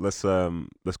 so let's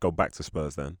go back to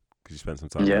Spurs then, because you spent some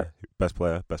time there. Best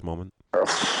player, best moment?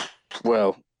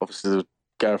 Well, obviously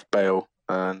Gareth Bale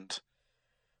and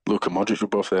Luka Modric were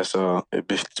both there, so it'd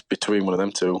be between one of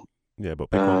them 2. Yeah, but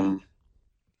pick one.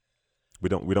 We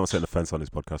don't set an offense on this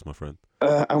podcast, my friend.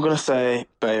 I'm gonna say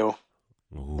Bale.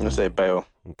 I'm gonna say Bale.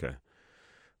 Okay.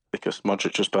 Because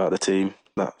Modric was part of the team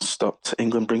that stopped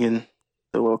England bringing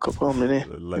the World Cup home, didn't he?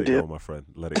 Let it go, my friend.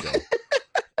 Let it go.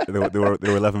 there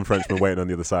were 11 Frenchmen waiting on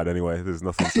the other side anyway. There's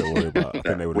nothing to worry about. I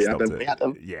think they would have stopped it. We had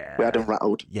them. Yeah. We had them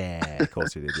rattled. Yeah, of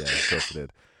course you did. Yeah, of course you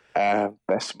did.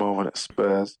 Best moment at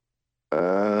Spurs.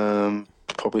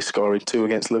 Probably scoring 2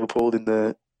 against Liverpool in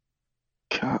the...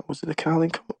 Was it the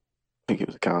Carling Cup? I think it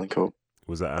was the Carling Cup.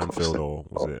 Was that Anfield or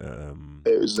was it...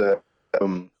 It was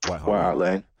White Hart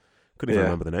Lane. Couldn't even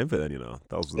remember the name of it then,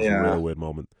 That was a real weird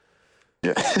moment.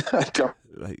 Yeah.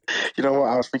 You know what?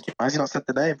 I was thinking, why has he not said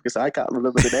the name? Because I can't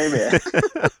remember the name yet.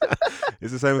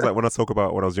 It's the same as when I talk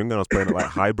about when I was younger and I was playing at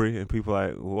Highbury and people are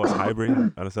like, what's Highbury?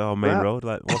 And I say, Main Road.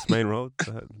 What's Main Road?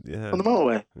 Yeah. On the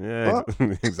motorway. Yeah,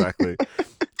 exactly.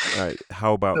 All right.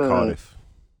 How about Cardiff?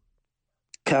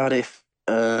 Cardiff.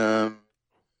 I'm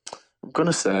going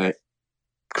to say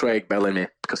Craig Bellamy,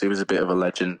 because he was a bit of a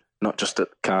legend, not just at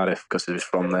Cardiff because he was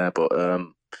from there, but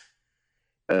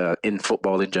in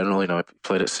football in general. He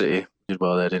played at City, did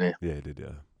well there, didn't he? Yeah, he did.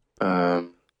 Yeah.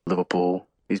 Liverpool.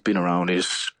 He's been around. He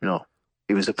was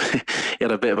he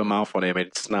had a bit of a mouth on him.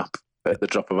 He'd snap at the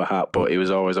drop of a hat, but he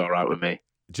was always all right with me.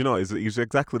 Do you know, he's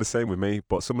exactly the same with me,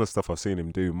 but some of the stuff I've seen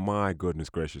him do, my goodness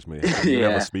gracious me, I could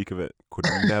never speak of it. Could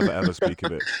never ever speak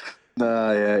of it.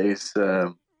 No, yeah, he's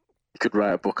he could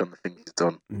write a book on the things he's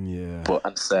done. Yeah.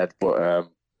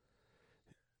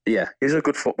 Yeah, he's a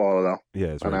good footballer though.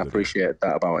 Yeah, and I appreciate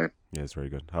that about him. Yeah, it's very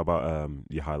good. How about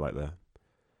your highlight there?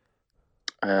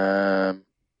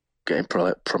 Getting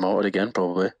promoted again,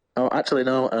 probably. Oh, actually,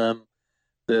 no.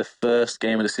 The first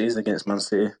game of the season against Man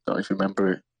City. Don't know if you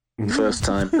remember it. First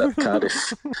time that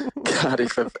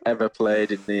Cardiff have ever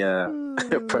played in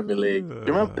the Premier League. Do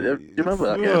you remember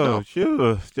that game? No?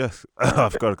 Sure. Yes.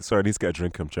 I've got. Sorry, I need to get a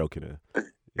drink. I'm choking here.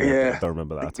 Yeah. I don't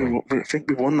remember that at all. I think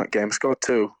we won that game. Scored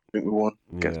 2. I think we won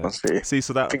against Man City. See,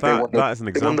 so that is an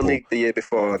example. They won the league the year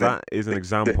before. That is an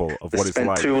example of what it's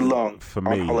like. Spent too long for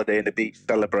me on holiday in the beach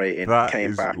celebrating. That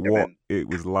came is back what it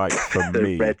was like for the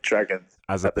me. Red Dragons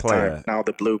as a player. Time. Now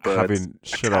the Bluebirds.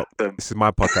 Shut up. This is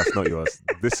my podcast, not yours.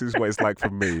 This is what it's like for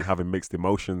me, having mixed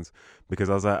emotions, because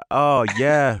I was like, oh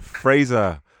yeah,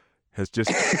 Fraser has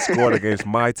just scored against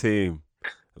my team.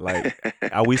 Like,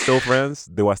 are we still friends?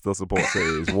 Do I still support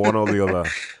City? Is one or the other?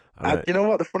 You know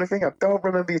what? The funny thing, I don't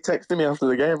remember you texting me after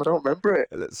the game. I don't remember it.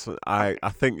 I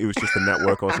think it was just the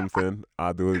network or something.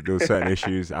 There were certain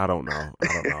issues. I don't know.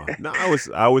 No,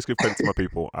 I always give credit to my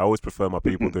people. I always prefer my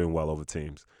people doing well over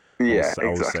teams. Yeah, I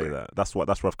always say that. That's where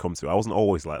I've come to. I wasn't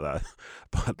always like that,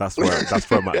 but that's where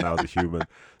I'm at now as a human.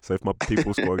 So if my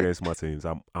people score against my teams,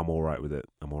 I'm all right with it.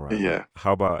 I'm all right. Yeah.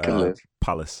 How about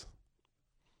Palace?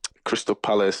 Crystal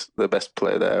Palace. The best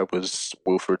player there was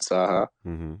Wilfried Zaha.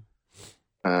 Mm-hmm.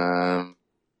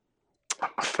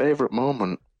 My favourite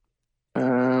moment.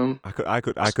 I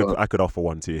could offer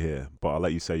one to you here, but I'll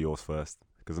let you say yours first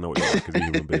because I know what you're like as a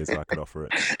human being, so I could offer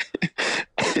it.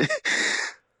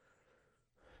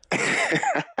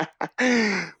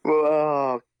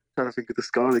 Well, I'm trying to think of the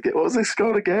score of the game. What was the score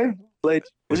of the game?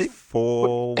 Was it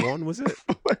 4-1? Was it?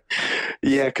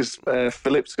 Yeah, because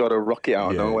Phillips got a rocket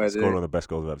out of nowhere. It's one of the best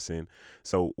goals I've ever seen.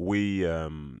 So we,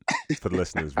 for the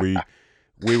listeners, we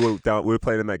were down. We were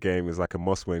playing in that game. It was like a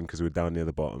must-win because we were down near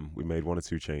the bottom. We made 1 or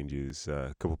 2 changes.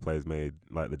 A couple of players made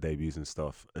like the debuts and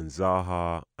stuff. And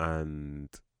Zaha and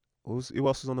who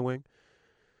else was on the wing?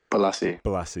 Balassi.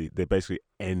 They basically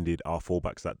ended our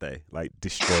fullbacks that day. Like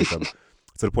destroyed them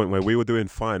to the point where we were doing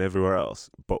fine everywhere else,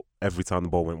 but every time the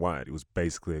ball went wide, it was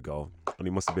basically a goal. And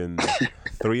it must have been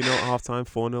 3-0 at halftime,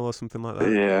 4-0 or something like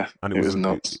that. Yeah, and it was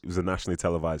nuts. It was a nationally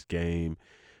televised game.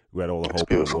 We had all the hope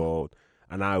in the world.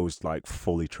 And I was like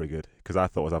fully triggered because I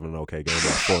thought I was having an okay game.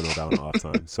 I was 4-0 down at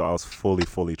halftime. So I was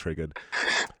fully triggered.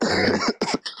 And then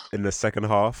in the second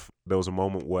half, there was a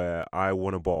moment where I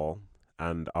won a ball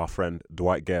and our friend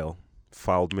Dwight Gale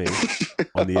fouled me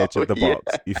on the edge of the box.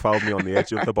 Yeah. He fouled me on the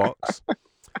edge of the box.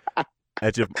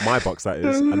 Edge of my box, that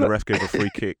is. And the ref gave a free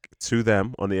kick to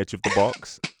them on the edge of the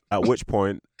box. At which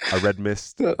point, a red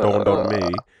mist dawned on me.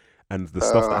 And the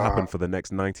stuff that happened for the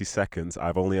next 90 seconds,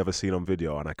 I've only ever seen on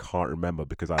video, and I can't remember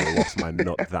because I lost my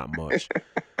nut that much.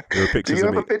 There were pictures do you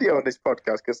of have a video on this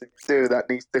podcast? Because if you do, that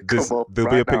needs to come up.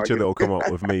 There'll be a picture that will come up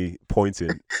with me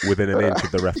pointing within an inch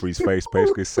of the referee's face,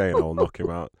 basically saying I'll knock him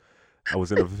out. I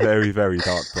was in a very, very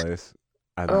dark place.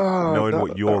 And knowing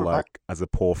what you're like as a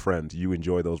poor friend, you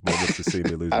enjoy those moments to see me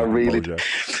lose my composure.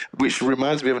 Which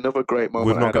reminds me of another great moment.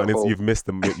 We've not gotten into. You've missed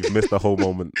the whole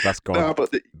moment. That's gone. No,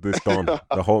 but it's gone.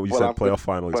 The whole you said playoff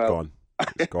final. It's gone.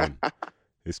 It's gone.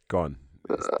 It's gone.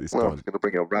 It's gone. I'm going to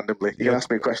bring it up randomly. You're going to ask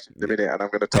me a question in a minute, and I'm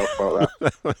going to talk about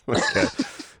that.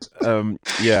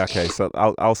 Okay. Okay. So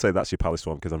I'll say that's your Palace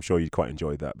one because I'm sure you quite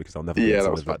enjoyed that because I'll never be able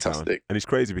to live that down. And it's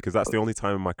crazy because that's the only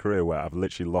time in my career where I've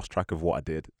literally lost track of what I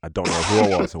did. I don't know who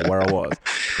I was or where I was,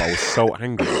 but I was so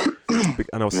angry,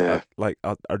 and I was I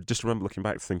just remember looking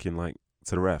back thinking like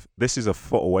to the ref, this is a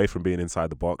foot away from being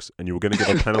inside the box, and you were going to give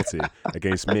a penalty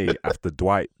against me after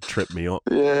Dwight tripped me up.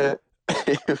 Yeah.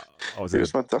 It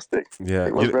was fantastic. Yeah,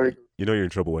 it was very good. You know you're in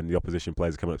trouble when the opposition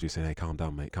players are coming up to you saying, "Hey, calm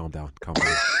down, mate. Calm down.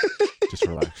 Just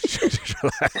relax. Just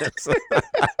relax."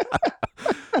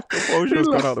 Composure's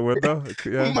gone out the window.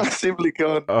 Yeah. Massively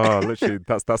gone. Oh, literally,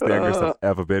 that's the angriest I've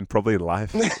ever been. Probably in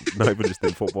life, not even just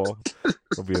in football.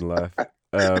 Probably in life.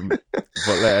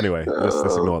 But anyway, let's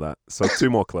ignore that. So 2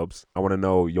 more clubs. I want to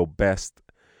know your best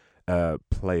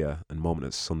player and moment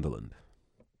at Sunderland.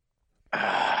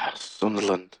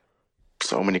 Sunderland.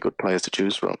 So many good players to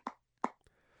choose from.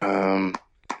 Darren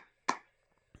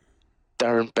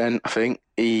Bent, I think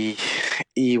he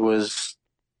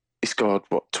scored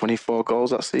 24 goals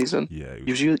that season. Yeah,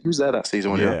 he was there that season.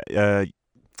 Was it the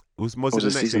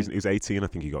next season? He was 18, I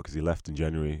think he got because he left in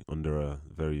January under a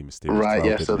very mysterious. Right,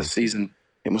 yeah. So the season,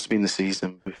 it must have been the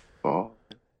season before.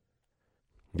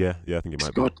 Yeah, I think it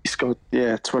might be. He scored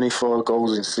 24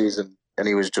 goals in season, and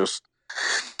he was just.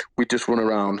 We'd just run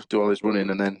around, do all his running,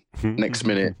 and then next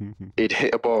minute he'd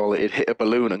hit a ball, it'd hit a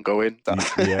balloon and go in.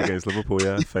 Against Liverpool,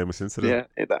 famous incident.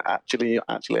 Yeah, that actually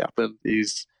happened.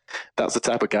 That's the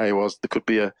type of guy he was. There could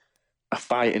be a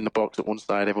fight in the box at one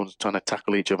side, everyone's trying to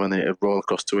tackle each other, and it'd roll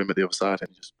across to him at the other side, and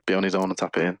he'd just be on his own and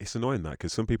tap it in. It's annoying that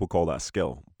because some people call that a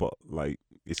skill, but like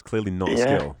it's clearly not a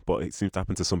skill. But it seems to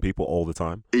happen to some people all the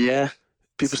time. Yeah.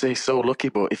 People say he's so lucky,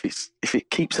 but if it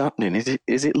keeps happening,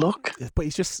 is it luck? But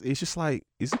he's just like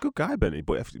he's a good guy, Benny.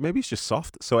 But maybe he's just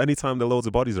soft. So anytime there are loads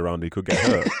of bodies around, he could get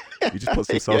hurt. He just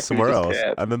puts himself somewhere else,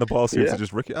 and then the ball seems to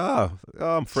just rick it.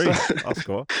 I'm free. I'll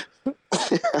score.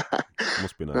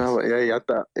 Must be nice. No, he had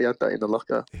that in the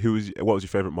locker. What was your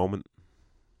favourite moment?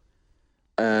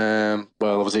 Well,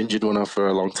 I was injured for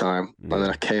a long time, and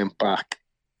then I came back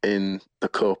in the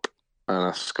cup, and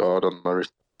I scored on my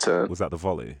return. Was that the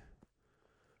volley?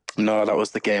 No, that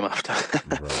was the game after.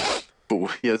 Right.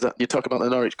 But you talk about the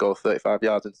Norwich goal, 35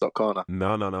 yards into that corner.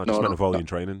 No. Just meant a volley in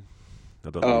training. I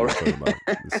don't know what you're talking about.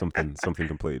 It's something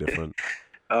completely different.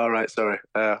 Oh, right, sorry.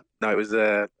 No, it was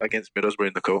against Middlesbrough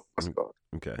in the cup.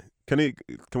 Okay. Can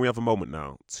we have a moment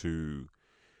now to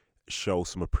show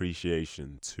some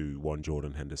appreciation to one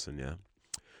Jordan Henderson? Yeah.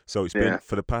 So it's been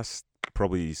for the past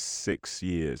probably 6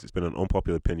 years. It's been an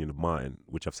unpopular opinion of mine,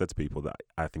 which I've said to people that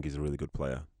I think he's a really good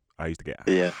player. I used to get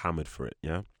hammered for it.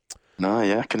 Yeah. No,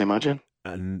 yeah, I can imagine.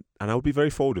 And I would be very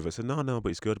forward with it. I said, no, but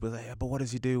he's good. But but what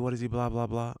does he do? What does he blah blah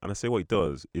blah? And I say what he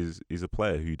does is he's a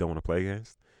player who you don't want to play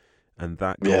against. And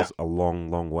that goes a long,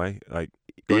 long way. Like,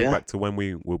 going back to when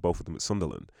we were both with him at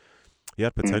Sunderland, he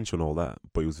had potential and all that,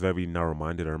 but he was very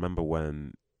narrow-minded. I remember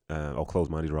when, or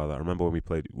closed-minded rather, I remember when we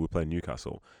were playing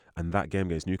Newcastle, and that game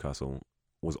against Newcastle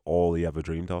was all he ever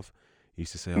dreamed of. He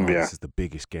used to say, this is the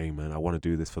biggest game, man. I want to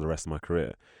do this for the rest of my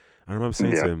career. And I remember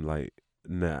saying to him, like,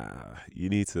 nah, you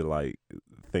need to, like,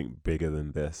 think bigger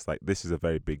than this. Like, this is a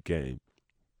very big game,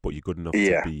 but you're good enough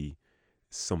to be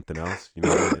something else, you know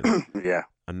what I mean? Yeah.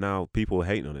 And now people are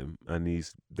hating on him, and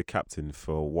he's the captain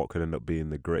for what could end up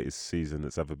being the greatest season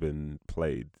that's ever been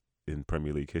played in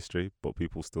Premier League history, but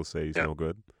people still say he's no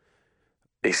good.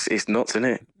 It's nuts, isn't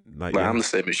it? Like I'm the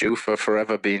same as you, for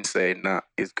forever being saying that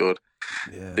he's good.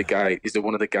 Yeah. The guy is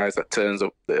one of the guys that turns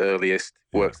up the earliest,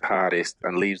 works the hardest,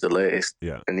 and leaves the latest.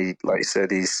 Yeah. And he, like you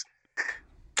said, he's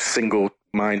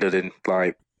single-minded in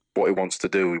like what he wants to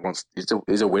do.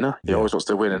 He's a winner. He always wants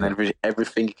to win, and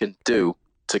everything he can do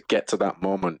to get to that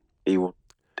moment, he will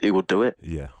do it.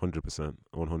 Yeah, 100%,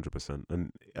 100%.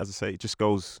 And as I say,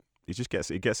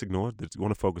 it gets ignored. They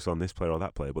want to focus on this player or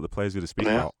that player, but the players who they speak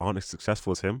about aren't as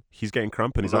successful as him. He's getting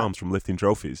cramp in his arms from lifting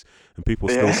trophies, and people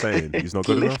are still saying he's not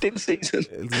good lifting enough. Season.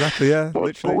 Exactly, yeah.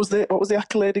 What was the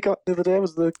accolade he got the other day?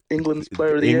 Was the England's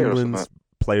Player of the Year? England's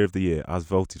Player of the Year, as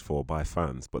voted for by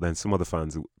fans. But then some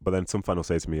fans will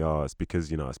say to me, it's because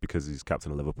he's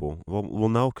captain of Liverpool. Well,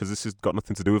 no, because this has got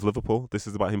nothing to do with Liverpool. This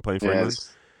is about him playing for England.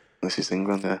 This is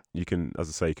England, yeah. You can, as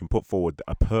I say, you can put forward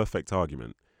a perfect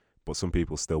argument, but some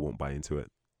people still won't buy into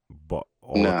it. But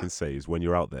all I can say is, when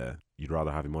you're out there, you'd rather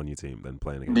have him on your team than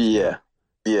playing against him.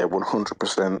 Yeah,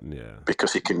 100%. Yeah,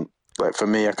 because he can. Like, for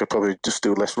me, I could probably just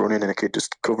do less running and he could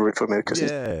just cover it for me because he's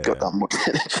got that much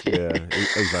energy. Yeah,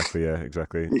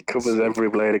 exactly. He covers every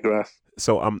blade of grass.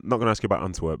 So I'm not going to ask you about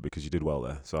Antwerp because you did well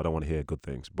there, so I don't want to hear good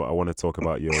things. But I want to talk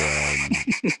about your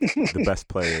the best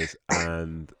players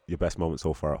and your best moments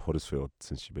so far at Huddersfield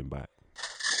since you've been back.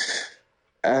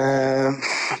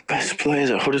 Best players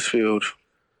at Huddersfield.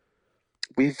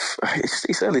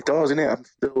 It's early doors, isn't it? I'm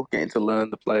still getting to learn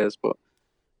the players, but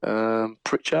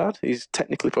Pritchard, he's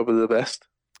technically probably the best.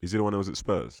 Is he the one that was at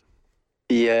Spurs?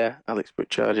 Yeah, Alex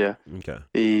Pritchard, yeah. Okay.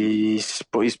 He's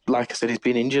like I said, he's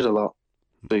been injured a lot.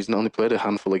 So he's not only played a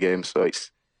handful of games, so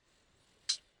it's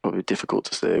probably difficult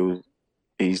to say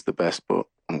he's the best, but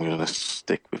I'm going to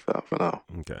stick with that for now.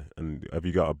 Okay. And have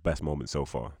you got a best moment so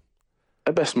far?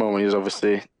 A best moment is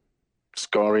obviously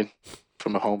scoring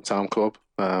from a hometown club.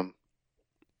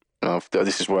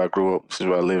 This is where I grew up. This is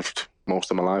where I lived most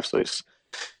of my life. So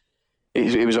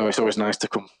it was always nice to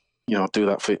come, do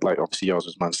that for, like, obviously yours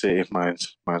was Man City,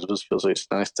 mine's Huddersfield. So it's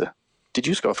nice to. Did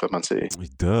you score for Man City?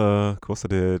 Duh, of course I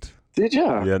did. Did you?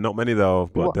 Yeah, not many though,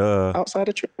 but duh. Outside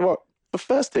of what? The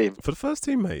first team? For the first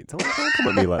team, mate. Don't come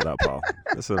at me like that, pal.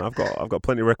 Listen, I've got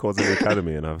plenty of records in the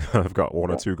academy, and I've got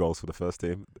 1 or 2 goals for the first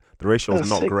team. The ratio's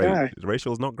not great. Guy. The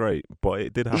ratio's not great, but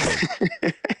it did happen.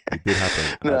 It did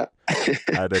happen. No. I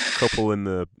had a couple in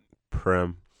the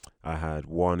Prem. I had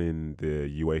one in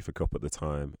the UEFA Cup at the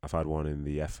time. I've had one in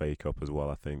the FA Cup as well,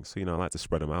 I think. So, I like to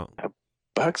spread them out.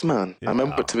 Bags, man. Yeah. I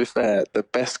remember, to be fair, the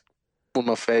best. One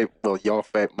of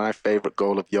my favourite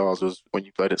goal of yours was when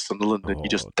you played at Sunderland and you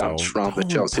just danced around the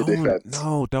Chelsea defence.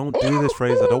 No, don't do this,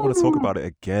 Fraser. I don't want to talk about it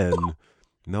again.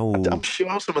 No. I'm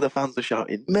sure some of the fans were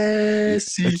shouting,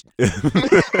 Messi.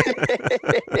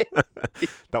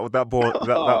 that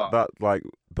like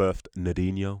birthed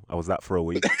Nadinho. I was that for a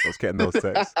week. I was getting those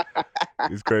texts.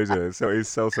 It's crazy. It's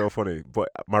so funny. But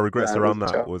my regrets around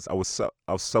that was I was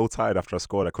so tired after I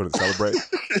scored I couldn't celebrate.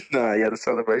 The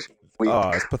celebration was weak.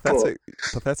 It's pathetic.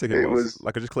 Pathetic it was.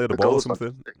 Like I just cleared a ball or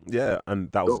something. Yeah,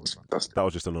 and that was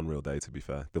just an unreal day, to be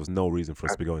fair. There was no reason for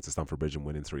us to be going to Stamford Bridge and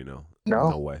winning 3-0.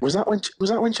 No way. Was that when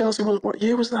Chelsea was, what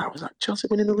year was that? Was that Chelsea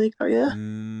winning the league that year?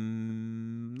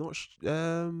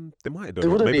 They might have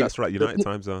done it. Maybe that's right. United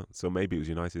times are. So maybe it was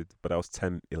United, but that was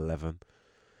 10-11.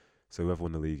 So whoever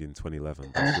won the league in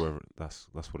 2011, that's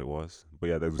what it was. But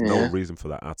yeah, there was no reason for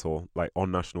that at all. Like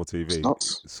on national TV, it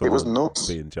was nuts.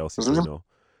 Being Chelsea,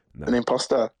 an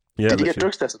imposter. Yeah, did you get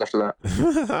drugs tested after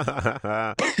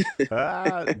that?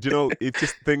 Do you know, it's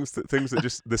just things that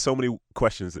just, there's so many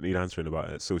questions that need answering about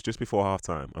it. So it's just before half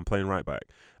time. I'm playing right back,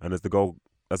 and as the goal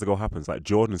happens, like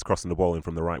Jordan's crossing the ball in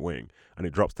from the right wing, and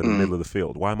it drops to the middle of the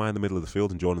field. Why am I in the middle of the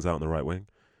field and Jordan's out on the right wing?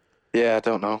 Yeah, I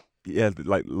don't know. Yeah,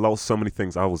 like lost so many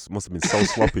things. Must have been so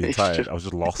sloppy and tired. I was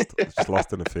just lost. Just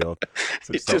lost in the field.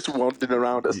 So just wandering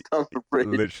around at Stamford Bridge.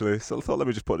 Literally. So I thought, let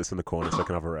me just put this in the corner so I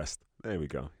can have a rest. There we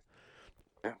go.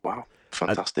 Yeah, wow.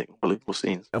 Fantastic. Unbelievable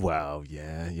scenes. Well,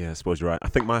 yeah, I suppose you're right. I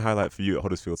think my highlight for you at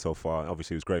Huddersfield so far,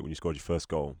 obviously it was great when you scored your first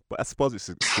goal, but I suppose it's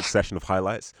a succession of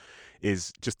highlights,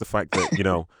 is just the fact that, you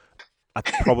know, I'd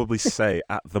probably say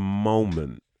at the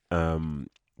moment,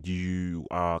 you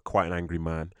are quite an angry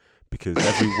man, because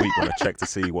every week when I check to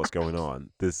see what's going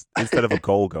on, there's, instead of a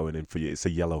goal going in for you, it's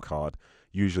a yellow card,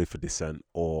 usually for dissent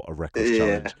or a reckless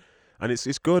challenge. And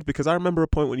it's good, because I remember a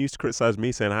point when you used to criticise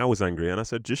me saying I was angry, and I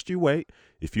said, just you wait.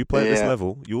 If you play at this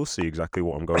level, you'll see exactly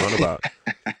what I'm going on about.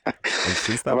 And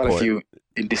since that point, a few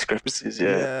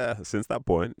indiscrepancies, since that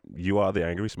point, you are the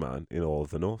angriest man in all of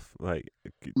the North. Like,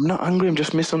 I'm not angry, I'm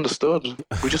just misunderstood.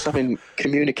 We're just having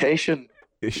communication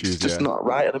issues. It's just not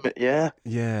right at the minute.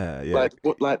 Yeah.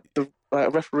 Like the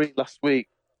referee last week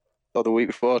or the week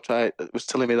before was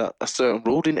telling me that a certain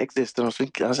rule didn't exist, and I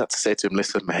had to say to him,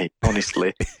 "Listen, mate,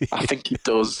 honestly, I think it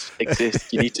does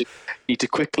exist. You need to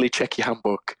quickly check your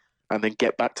handbook and then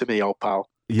get back to me, old pal."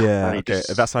 Yeah, okay.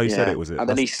 That's how you said it, was it? And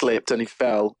then he slipped and he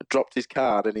fell, dropped his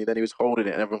card, and then he was holding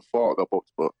it, and everyone thought it got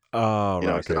booked. But right,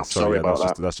 okay. Said, I'm sorry about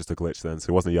that. That's just a glitch then.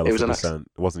 So it wasn't yellow for dissent.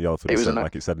 It wasn't yellow for dissent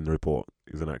like it said in the report.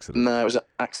 It was an accident. No, it was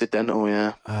accidental.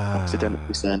 Yeah, accidental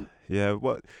dissent. Yeah.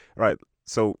 What? Right.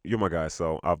 So you're my guy.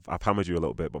 So I've hammered you a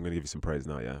little bit, but I'm going to give you some praise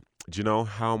now. Yeah. Do you know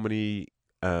how many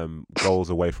goals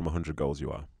away from 100 goals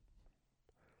you are?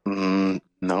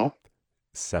 No.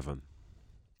 7.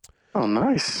 Oh,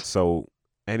 nice. So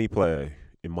any player,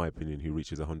 in my opinion, who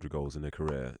reaches 100 goals in their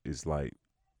career is like,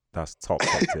 that's top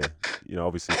tier. You know,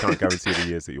 obviously you can't guarantee the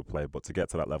years that you'll play, but to get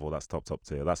to that level, that's top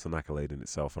tier. That's an accolade in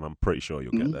itself, and I'm pretty sure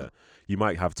you'll get there. You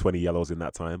might have 20 yellows in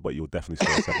that time, but you'll definitely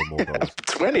score 7 more goals.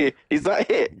 20? Is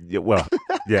that it? Yeah, well,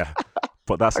 yeah.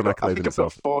 But that's an accolade in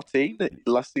itself. 14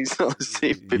 last season I've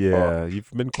seen before. Yeah,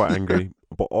 you've been quite angry,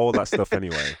 but all that stuff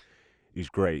anyway is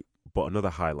great. But another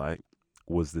highlight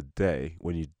was the day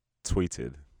when you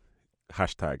tweeted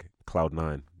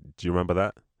 #Cloud9. Do you remember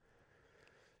that?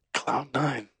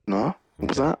 Cloud9? No? What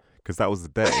was that? Because that was the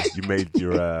day you made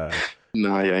your...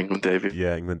 England debut.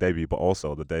 Yeah, England debut, but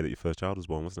also the day that your first child was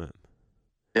born, wasn't it?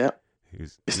 Yeah.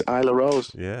 It's Isla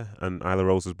Rose. Yeah, and Isla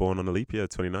Rose was born on a leap year,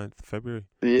 29th of February.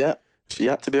 Yeah. She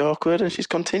had to be awkward, and she's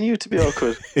continued to be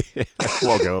awkward.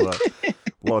 What a girl, that.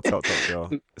 What a top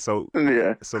girl. So,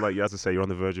 yeah. So, like, as I say, you're on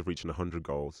the verge of reaching 100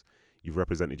 goals. You've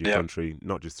represented your country,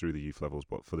 not just through the youth levels,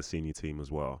 but for the senior team as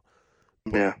well.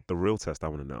 But the real test I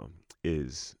want to know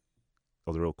is,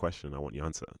 or the real question I want you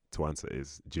to answer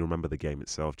is, do you remember the game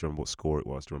itself? Do you remember what score it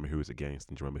was? Do you remember who it was against?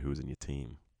 And do you remember who was in your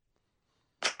team?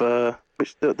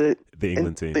 Which the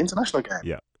England team. The international game?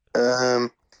 Yeah.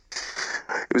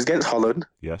 It was against Holland.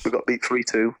 Yes. We got beat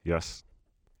 3-2. Yes.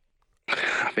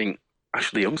 I think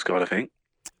Ashley Young scored, I think.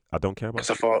 I don't care about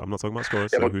I'm not talking about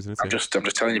scores. So who's in the team? I'm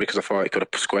just telling you because I thought he could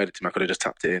have squared it to me. I could have just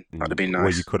tapped it in. That'd have been nice.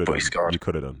 Well, you could have done. He scored. You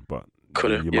could have done, but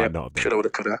you might not have done. Should have, would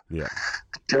have, could have. Yeah.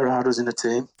 Gerrard was in the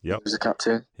team. Yep. He was the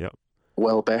captain. Yep.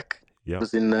 Welbeck yep.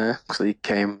 was in there because I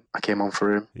came on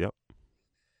for him. Yep.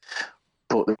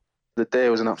 But the day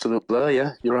was an absolute blur.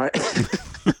 Yeah, you're right.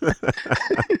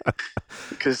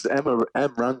 Because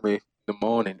Em rang me in the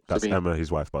morning. That's Emma,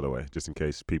 his wife, by the way, just in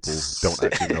case people don't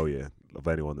actually know you, of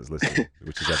anyone that's listening,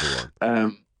 which is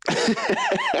everyone.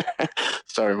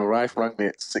 Sorry, my wife rang me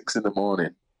at 6 in the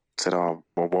morning. Said, "Oh,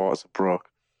 my waters are broke."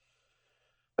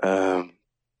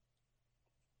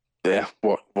 Yeah.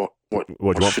 What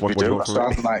should we do? So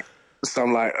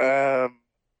I'm like,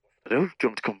 do you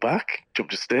want to come back? Do you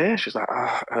want to stay? She's like,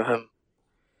 I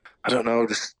don't know.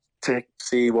 Just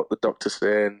see what the doctor's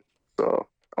saying. So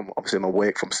I'm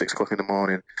awake from 6 o'clock in the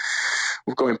morning.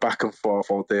 We're going back and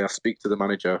forth all day. I speak to the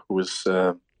manager, who was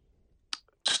Stuart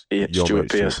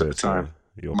Pearce at the time.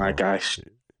 My guy,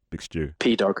 Big Stu.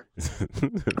 P-Dog.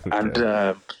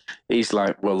 And he's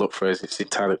like, well, look, Fraser, it's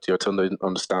entirely up to you to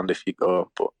understand if you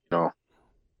go, but,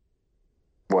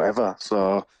 whatever.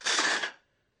 So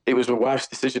it was my wife's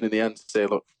decision in the end to say,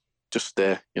 look, just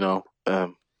stay, it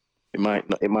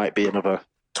might be another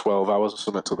 12 hours or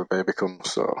something till the baby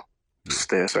comes, so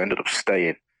stay. So I ended up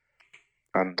staying.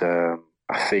 And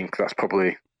I think that's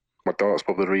probably, my daughter's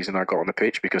probably the reason I got on the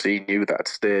pitch, because he knew that I'd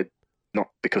stayed, not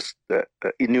because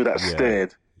he knew that I'd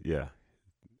stayed. Yeah.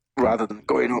 rather than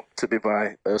going up to be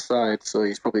by her side. So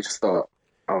he's probably just thought,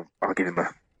 I'll do him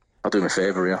a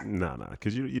favour, yeah. No,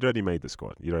 because you'd already made the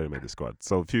squad.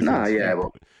 So a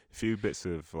few few bits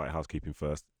of like housekeeping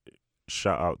first.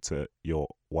 Shout out to your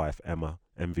wife Emma,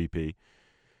 MVP.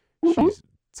 She's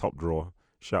top drawer.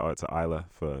 Shout out to Isla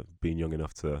for being young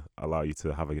enough to allow you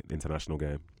to have an international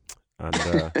game. And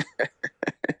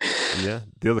yeah,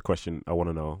 the other question I want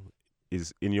to know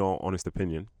is, in your honest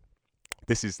opinion,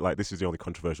 this is the only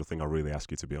controversial thing I'll really ask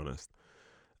you, to be honest,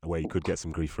 where you could get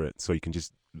some grief for it, so you can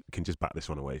just back this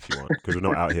one away if you want, because we're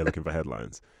not out here looking for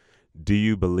headlines. Do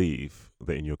you believe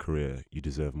that in your career you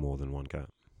deserve more than one cap?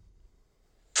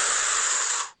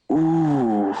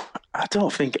 Ooh, I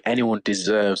don't think anyone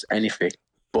deserves anything.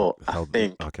 But I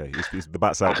think it's the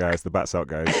bat's out, guys.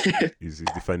 He's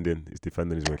defending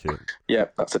his wicket. Yeah,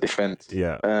 that's a defence.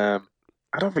 Yeah.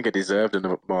 I don't think I deserved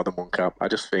more than one cap. I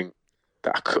just think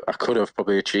that I could have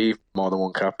probably achieved more than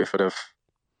one cap if I'd have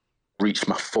reached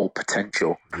my full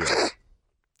potential. Yeah.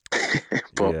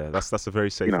 But, yeah, that's a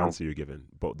very safe answer you're giving.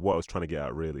 But what I was trying to get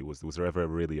at really was there ever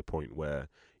really a point where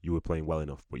you were playing well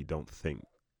enough, but you don't think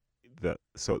that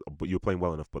but you were playing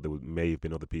well enough, but there may have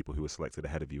been other people who were selected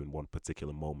ahead of you in one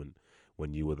particular moment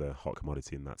when you were the hot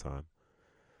commodity in that time?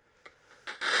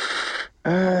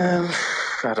 I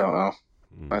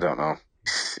don't know.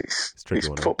 It's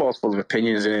football's full of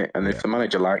opinions in it, and if the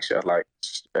manager likes it, I'd like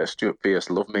Stuart Pearce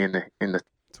loved me in the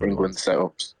England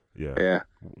setups. Yeah.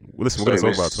 Well, listen, we're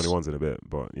going to talk about 21s in a bit,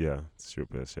 but yeah, Stuart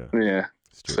Pearce. Yeah.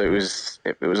 So it was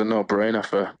a no-brainer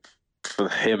for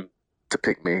him to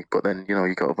pick me, but then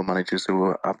you got other managers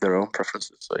who have their own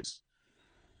preferences. So it's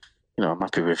I'm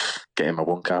happy with getting my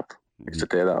one cap. It's a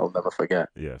day that I'll never forget.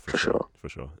 Yeah, for sure.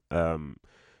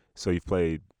 So you've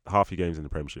played half your games in the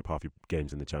Premiership, half your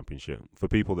games in the Championship. For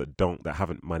people that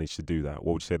haven't managed to do that,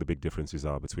 what would you say the big differences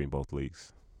are between both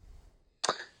leagues?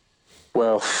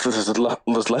 Well,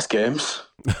 there's less games.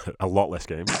 A lot less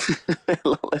games. A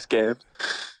lot less games.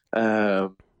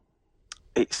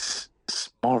 It's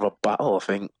more of a battle, I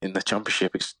think, in the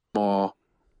Championship. It's more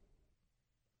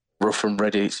rough and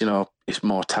ready. It's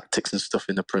more tactics and stuff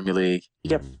in the Premier League.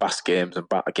 You get fast games and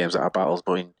games that are battles,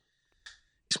 but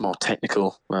it's more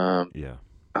technical.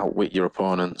 Outwit your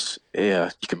opponents. Yeah,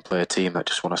 you can play a team that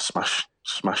just want to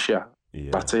smash you,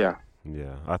 batter you.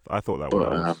 Yeah, I thought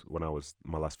that when I was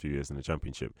my last few years in the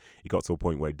Championship, it got to a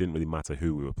point where it didn't really matter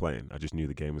who we were playing. I just knew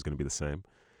the game was going to be the same.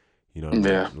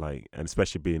 And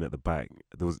especially being at the back,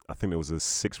 I think there was a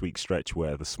 6-week stretch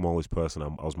where the smallest person I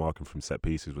was marking from set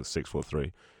pieces was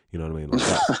 6'3". You know what I mean? Like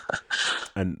that.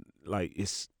 And like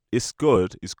it's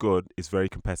good. It's very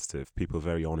competitive. People are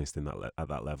very honest in at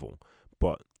that level.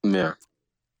 But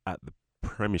at the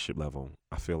Premiership level,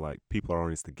 I feel like people are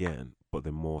honest again, but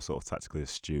they're more sort of tactically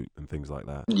astute and things like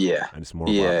that. Yeah. And it's more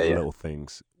about the little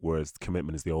things, whereas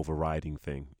commitment is the overriding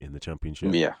thing in the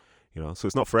Championship. Yeah. So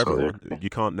it's not for everyone. You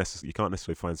can't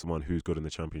necessarily find someone who's good in the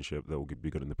Championship that will be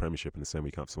good in the Premiership, and the same way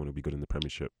you can't have someone who'll be good in the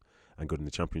Premiership and good in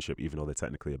the Championship, even though they're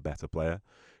technically a better player.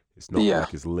 It's not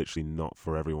like it's literally not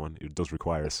for everyone. It does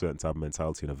require a certain type of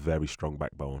mentality and a very strong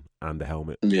backbone and a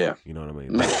helmet. Yeah. You know what I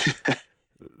mean?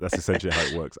 That's essentially how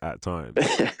it works at times.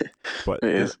 But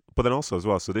it is. But then also as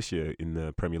well, so this year in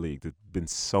the Premier League, there's been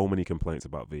so many complaints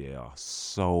about VAR.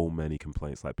 So many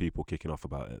complaints, like people kicking off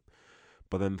about it.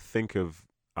 But then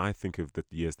I think of the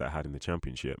years that I had in the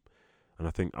Championship, and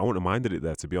I think I wouldn't have minded it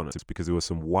there, to be honest, because there were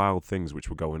some wild things which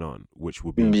were going on, which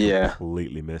were being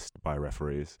completely missed by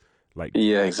referees.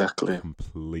 Exactly.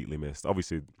 Completely missed.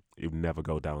 Obviously, it would never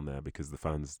go down there because the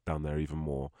fans down there are even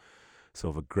more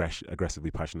sort of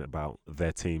aggressively passionate about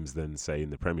their teams than, say, in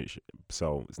the Premiership.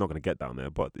 So it's not going to get down there.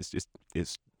 But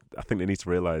I think they need to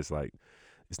realise, like,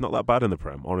 it's not that bad in the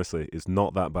Prem. Honestly, it's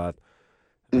not that bad.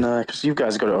 No, because you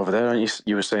guys got it over there, aren't you?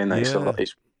 You were saying that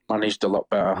it's managed a lot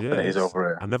better than it is over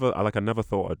here. I never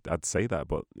thought I'd say that,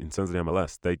 but in terms of the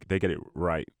MLS, they get it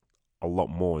right a lot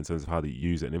more in terms of how they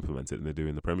use it and implement it than they do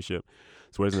in the Premiership.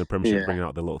 So whereas in the Premiership, bringing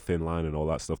out the little thin line and all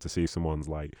that stuff to see if someone's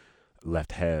like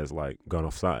left hair's like gone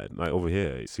offside, like over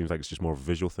here, it seems like it's just more of a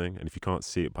visual thing. And if you can't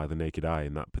see it by the naked eye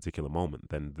in that particular moment,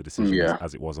 then the decision is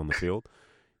as it was on the field.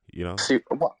 See,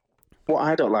 what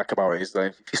I don't like about it is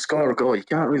that if you score a goal, you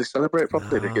can't really celebrate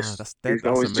properly because that's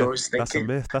a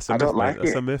myth. That's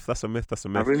a myth.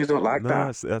 I really don't like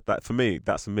that. That for me,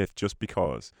 that's a myth. Just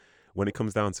because when it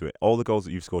comes down to it, all the goals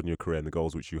that you've scored in your career and the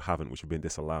goals which you haven't, which have been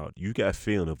disallowed, you get a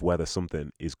feeling of whether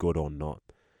something is good or not.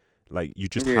 Like you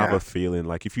just have a feeling.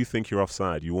 Like if you think you're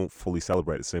offside, you won't fully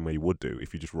celebrate the same way you would do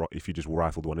if you just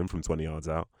rifled one in from 20 yards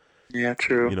out. Yeah,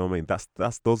 true. You know what I mean?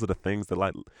 Those are the things that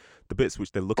like the bits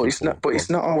which they're looking for. But it's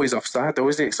not always offside though,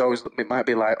 is it? It might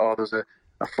be like, oh, there's a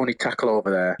funny tackle over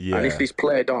there, and if he's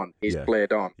played on,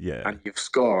 played on, and you've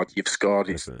scored.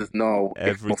 Listen, There's no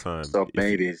every time. So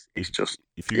maybe it's just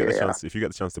if you get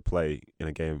the chance to play in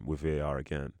a game with VAR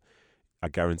again, I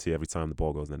guarantee every time the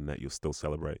ball goes in the net, you'll still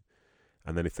celebrate,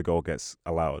 and then if the goal gets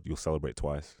allowed, you'll celebrate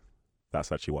twice.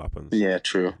 That's actually what happens. Yeah,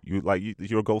 true.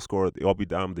 You're a goal scorer. I'll be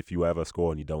damned if you ever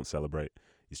score and you don't celebrate.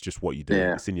 It's just what you do.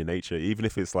 Yeah. It's in your nature. Even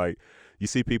if it's like you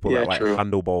see people that like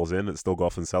handle balls in and still go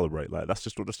off and celebrate. Like that's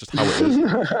just how it is.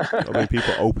 I mean,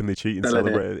 people openly cheat and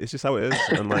celebrate. It's just how it is.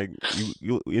 And like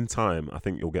you in time, I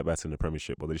think you'll get better in the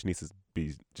Premiership. But they just need to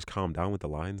just calm down with the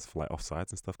lines for like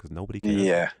offsides and stuff because nobody cares.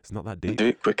 Yeah, it's not that deep. Do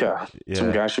it quicker. Yeah.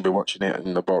 Some guy should be watching it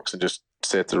in the box and just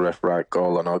say to the ref, right,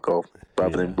 goal and I'll go,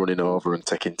 rather than running over and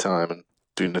taking time and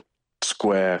doing the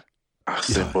square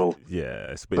symbol.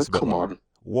 Yeah, come on.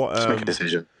 Just make a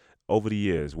decision. Over the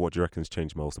years, what do you reckon's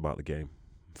changed most about the game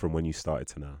from when you started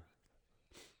to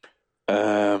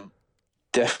now?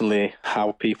 Definitely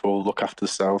how people look after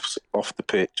themselves off the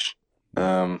pitch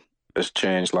has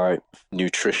changed, like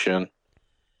nutrition.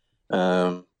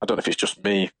 I don't know if it's just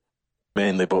me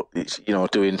mainly, but it's,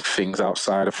 doing things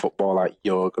outside of football like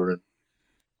yoga and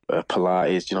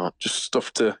Pilates, just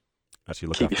stuff to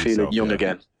actually keep you feeling young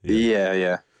again.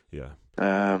 Yeah.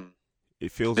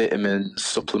 It feels vitamins,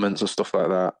 supplements, and stuff like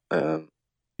that.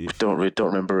 Don't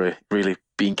remember really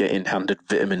getting handed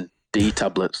vitamin D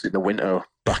tablets in the winter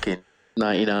back in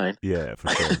 '99. Yeah, for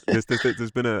sure.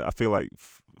 There's been I feel like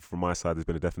from my side, there's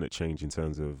been a definite change in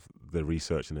terms of the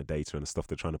research and the data and the stuff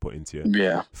they're trying to put into you.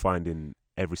 Yeah, finding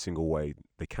every single way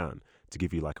they can to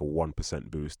give you like a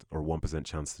 1% boost or a 1%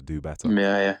 chance to do better.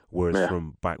 Yeah. Whereas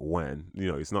from back when,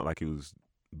 it's not like it was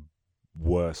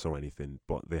worse or anything,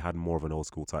 but they had more of an old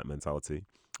school type mentality.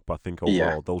 But I think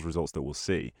overall, those results that we'll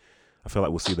see, I feel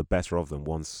like we'll see the better of them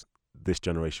once this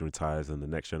generation retires and the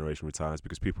next generation retires,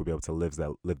 because people will be able to live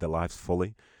their lives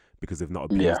fully because they've not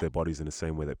abused their bodies in the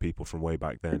same way that people from way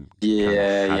back then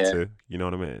had to. You know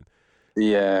what I mean?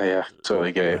 Yeah,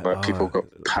 totally get it. Like people got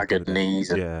haggard knees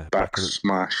and backs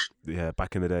smashed. Yeah,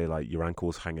 back in the day, like your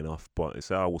ankle's hanging off, but it's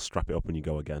we'll strap it up when you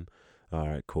go again. All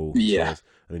right, cool. Yeah. Cheers.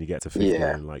 And then you get to 15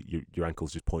 and like your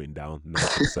ankle's just pointing down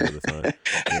 90% of the time. You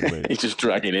know what I mean? He's just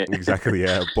dragging it. Exactly,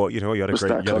 yeah. But you had a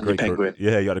great career.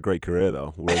 Yeah, you had a great career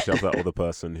though. Whereas you have that other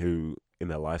person who in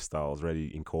their lifestyle is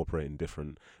already incorporating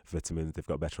different vitamins. They've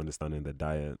got better understanding of their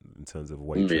diet in terms of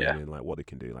weight training, like what they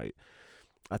can do. Like,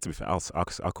 to be fair, I'll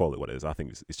call it what it is. I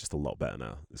think it's just a lot better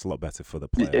now. It's a lot better for the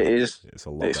player. It is. It's a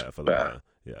lot better for the player.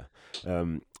 Yeah.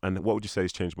 And what would you say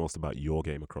has changed most about your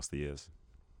game across the years?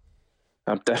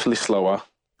 I'm definitely slower.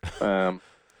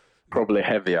 Probably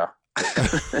heavier.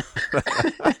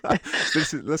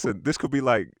 Listen, this could be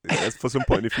like, for some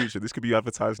point in the future, this could be you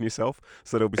advertising yourself.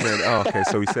 So they'll be saying, oh, okay,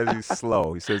 so he says he's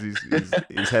slow. He says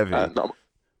he's heavy.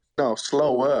 No,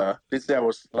 slower. Didn't say I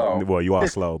was slow. Well, you are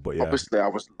slow, but yeah. Obviously, I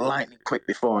was lightning quick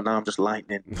before. Now I'm just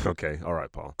lightning. Okay, all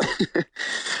right, Paul.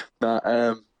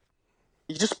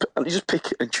 You just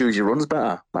pick and choose your runs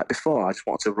better. Like before, I just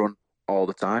wanted to run all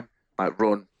the time. Like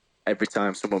run every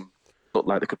time someone looked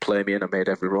like they could play me in, I made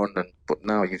every run. But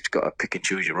now you've got to pick and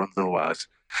choose your runs. Otherwise,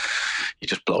 you're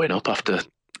just blowing up after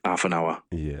half an hour.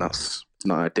 Yeah, that's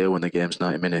not ideal when the game's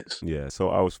 90 minutes. Yeah, so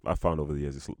I found over the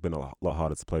years it's been a lot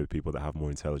harder to play with people that have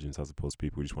more intelligence as opposed to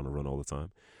people who just want to run all the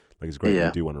time. Like it's great when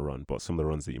you do want to run, but some of the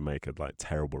runs that you make are like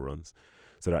terrible runs,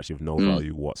 so they actually have no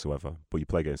value whatsoever. But you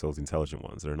play against those intelligent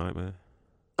ones, they're a nightmare.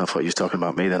 I thought you were talking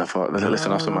about me then. I thought,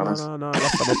 listen, have some manners. No.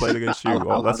 Last time I played against you,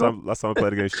 last time I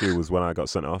played against you was when I got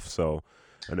sent off, so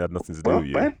and it had nothing to do with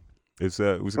you. When? It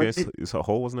was against it's a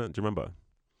Hull, wasn't it? Do you remember?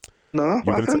 No.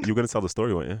 You were going to tell the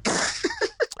story, weren't you?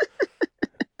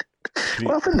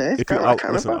 What happened there?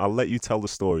 Listen, I'll let you tell the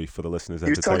story for the listeners'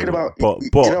 entertainment. But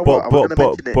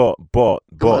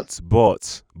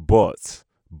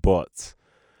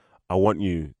I want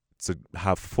you to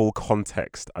have full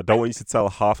context. I don't want you to tell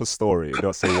half a story and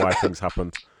not say why things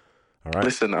happened. All right.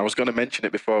 Listen, I was going to mention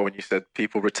it before when you said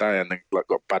people retire and they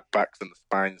got bad backs and the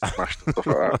spines smashed and stuff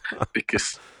like that,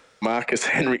 because Marcus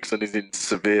Henriksen is in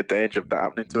severe danger of that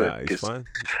happening to him. He's fine.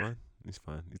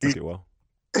 He took it well.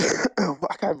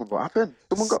 I can't remember what happened.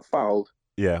 Someone got fouled.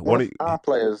 Yeah, one of our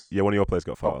players. Yeah, one of your players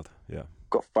got fouled. Yeah,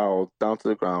 got fouled down to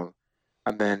the ground,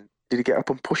 and then did he get up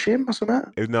and push him or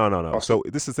something? No. So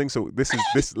this is the thing. So this.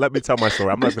 Let me tell my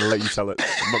story. I'm not going to let you tell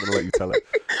it.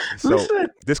 So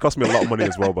this cost me a lot of money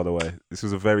as well, by the way. This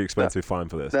was a very expensive fine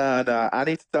for this. No. I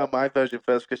need to tell my version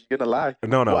first because you're going to lie.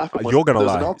 No. You're going to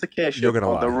lie. There's an altercation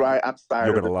on the right hand side.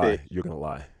 You're going to lie. You're going to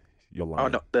lie. You're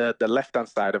lying. Oh no, the left-hand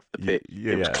side of the pitch.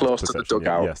 It was close to the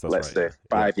dugout. Yes, that's let's say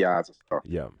 5 yards or so.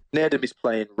 Yeah. Nedum is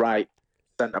playing right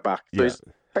centre back, so he's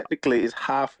technically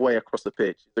halfway across the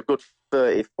pitch. He's a good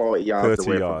 30, 40 yards 30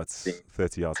 away yards, from the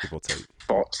 30 yards give or take.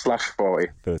 /40.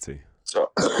 30.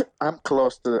 So I'm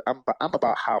close to. I'm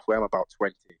about halfway. I'm about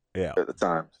 20 at the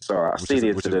time. So I see the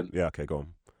incident. Okay, go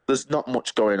on. There's not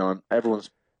much going on. Everyone's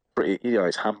pretty.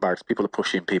 It's handbags. People are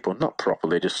pushing people, not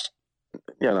properly. Just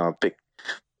big.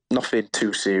 Nothing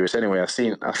too serious. Anyway, I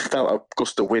felt a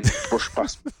gust of wind brush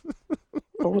past me.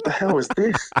 Oh, what the hell was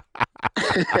this?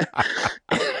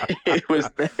 It was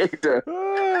Nedum.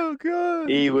 Oh God!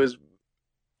 He was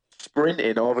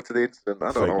sprinting over to the incident.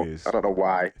 I don't know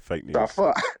why. Fake news.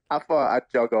 So I thought I'd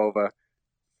jog over,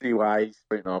 see why he's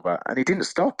sprinting over, and he didn't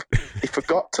stop. He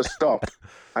forgot to stop,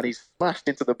 and he smashed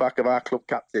into the back of our club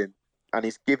captain, and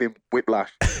he's giving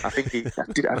whiplash. I think he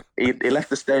left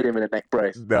the stadium in a neck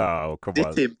brace. No, come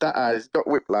on. Him that eyes got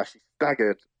whiplash. He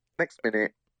staggered. Next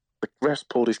minute, the refs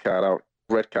pulled his card out,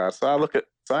 red card. So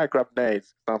I grabbed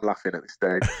Nades. I'm laughing at this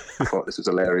stage. I thought this was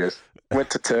hilarious. Went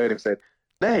to turn him, said,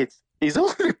 "Nades, he's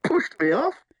already pushed me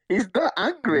off. He's that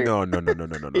angry." No.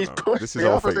 This is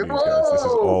all fake news, guys. This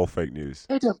is all fake news.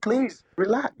 Nedum, please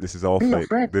relax. This is all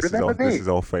fake. This is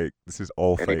all fake. This is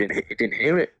all fake. He didn't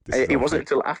hear it. It wasn't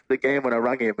until after the game when I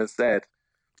rang him and said,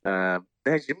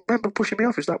 "Neds, you remember pushing me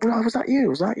off?" He's like, "Well, was that you?" I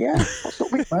was like, "Yeah, what's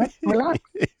up with man? Relax."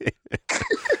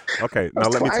 Okay, now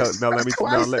let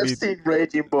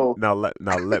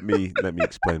me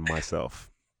explain myself,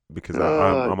 because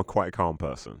I'm a quite calm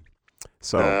person.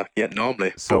 So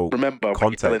normally. So but remember,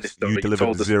 context. You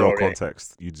delivered zero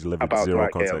context. You delivered zero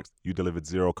context. You delivered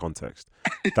zero context.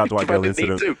 That Dwight Gale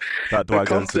incident. That Dwight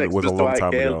Gale incident was a long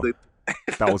time ago.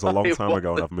 That was a long time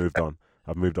ago, and I've moved on.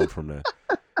 I've moved on from there.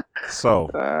 So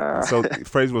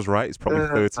Fraser was right. It's probably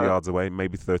 30 yards away,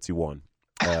 maybe 31.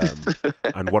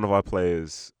 And one of our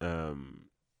players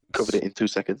covered it in 2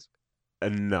 seconds.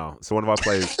 No, so one of our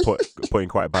players put in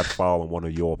quite a bad foul on one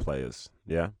of your players.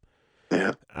 Yeah.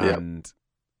 Yeah. And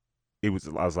I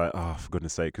was like, oh, for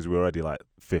goodness sake, because we were already like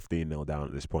 15-0 down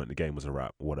at this point. The game was a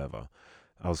wrap, whatever.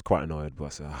 I was quite annoyed, but I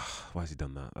said, why has he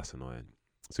done that? That's annoying.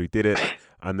 So he did it,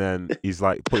 and then he's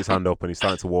like put his hand up and he's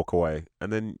starting to walk away.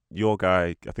 And then your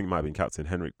guy, I think it might have been captain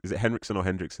Henrik. Is it Henriksen or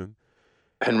Hendrickson?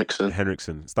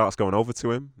 Henriksen starts going over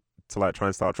to him to like try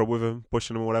and start trouble with him,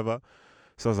 pushing him or whatever.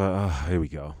 So I was like, oh, here we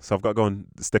go. So I've got to go and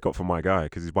stick up for my guy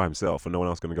because he's by himself and no one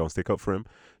else going to go and stick up for him.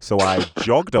 So I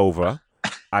jogged over.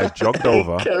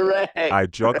 Correct.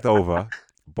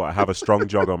 But I have a strong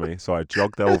jog on me. So I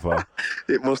jogged over.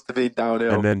 It must have been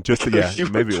downhill. And then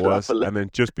maybe it was. And then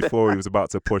just before he was about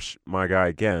to push my guy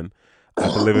again, I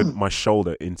delivered my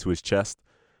shoulder into his chest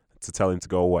to tell him to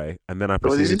go away, and then I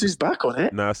proceeded. Was he into his back on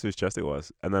it? No, it's to his chest. It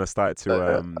was, and then I started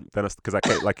to because I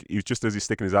came, like he was just as he's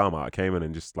sticking his arm out, I came in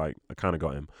and just like I kind of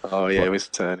got him. Oh yeah, it was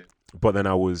turning. But then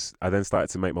I then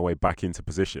started to make my way back into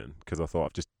position because I thought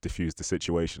I've just diffused the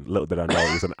situation. Little did I know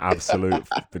it was an absolute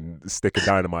stick of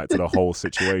dynamite to the whole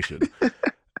situation.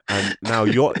 And now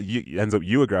ends up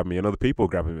you were grabbing me and other people were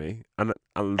grabbing me, and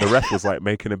the ref was like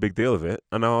making a big deal of it,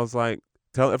 and I was like.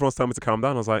 Everyone's telling me to calm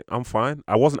down. I was like, I'm fine.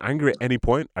 I wasn't angry at any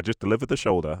point. I just delivered the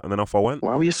shoulder, and then off I went.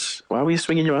 Why were you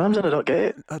swinging your arms? And I don't get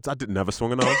it. I did never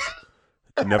swung an arm.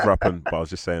 It never happened. But I was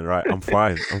just saying, right, I'm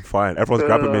fine. Everyone's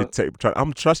grabbing me.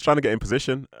 I'm just trying to get in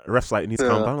position. Ref's like, you need to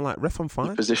calm down. I'm like, ref, I'm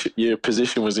fine. Your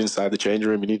position was inside the changing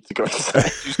room. You need to go inside.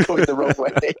 You just going the wrong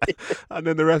way. And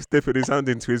then the ref's dipping his hand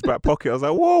into his back pocket. I was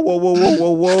like, whoa,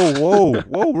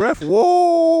 ref,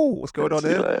 whoa, what's going on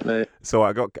here? Mate. So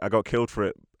I got killed for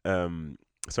it.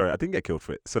 Sorry, I didn't get killed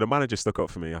for it. So the manager stuck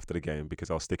up for me after the game because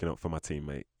I was sticking up for my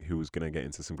teammate who was going to get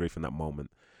into some grief in that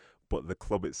moment. But the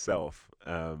club itself,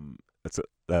 my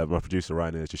producer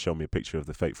Ryan has just shown me a picture of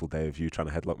the fateful day of you trying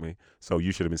to headlock me. So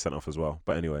you should have been sent off as well.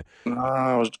 But anyway,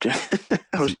 I was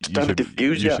trying to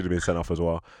diffuse you. You should have been sent off as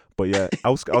well. But yeah, I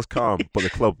was calm. But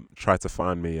the club tried to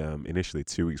fine me initially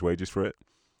 2 weeks' wages for it.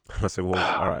 And I said, well,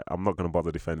 all right, I'm not going to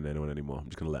bother defending anyone anymore. I'm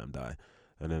just going to let him die.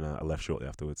 And then I left shortly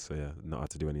afterwards. So yeah, not had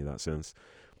to do any of that since.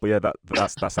 But yeah,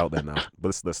 that's out there now.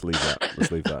 But let's leave that.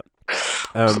 Let's leave that.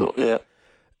 Yeah.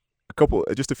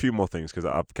 Just a few more things because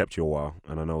I've kept you a while,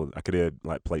 and I know I could hear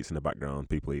like plates in the background,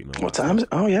 people eating. What time is it?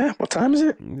 Oh yeah, what time is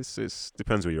it? It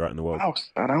depends where you're at in the world.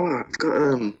 An hour. I've got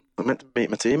I'm meant to meet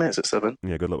my teammates at 7.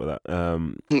 Yeah, good luck with that. I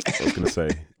was gonna say,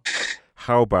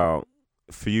 how about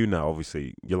for you now?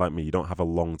 Obviously, you're like me. You don't have a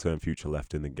long-term future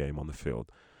left in the game on the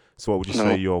field. So what would you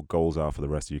say your goals are for the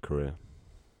rest of your career?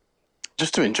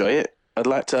 Just to enjoy it. I'd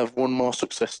like to have one more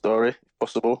success story, if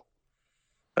possible.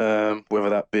 Whether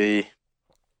that be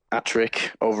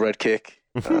hat-trick, overhead kick,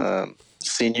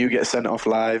 Seeing you get sent off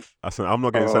live. I'm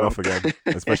not getting sent off again,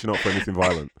 especially not for anything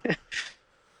violent.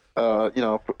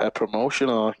 A promotion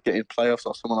or getting playoffs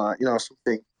or something like that.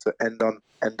 Something to end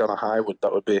on a high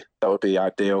that would be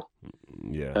ideal.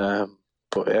 Yeah.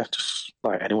 But yeah, just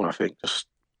like anyone, I think just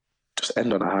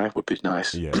end on a high would be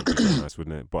nice. Yeah, it would be nice,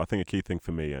 wouldn't it? But I think a key thing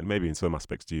for me, and maybe in some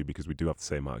aspects to you, because we do have the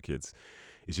same amount of kids,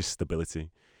 is just stability.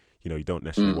 You don't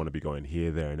necessarily want to be going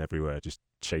here, there, and everywhere, just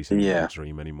chasing your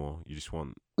dream anymore. You just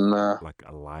want like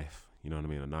a life. You know what I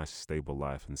mean? A nice, stable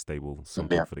life and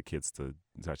something for the kids to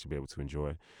actually be able to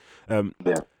enjoy.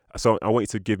 So I want you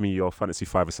to give me your fantasy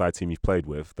five-a-side team you've played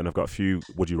with. Then I've got a few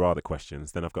would you rather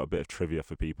questions. Then I've got a bit of trivia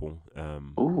for people.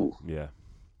 Ooh. Yeah.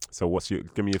 So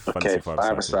give me your fantasy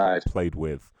five-a-side played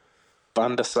with.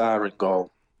 Van der Sar in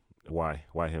goal. Why?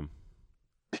 Why him?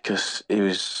 Because he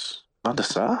was Van der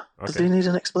Sar. Does he need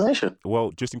an explanation?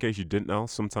 Well, just in case you didn't know,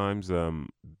 sometimes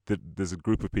there's a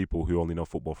group of people who only know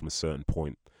football from a certain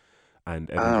point. And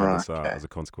Evan Van der Sar, as a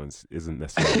consequence, isn't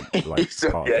necessarily like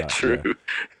part of that. True.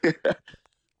 Yeah.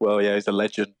 Well, yeah, he's a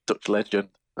legend, Dutch legend,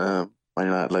 Man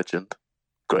United legend,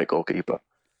 great goalkeeper.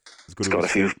 He's got a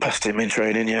few past him in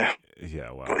training, yeah.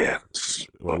 Yeah, well. But yeah.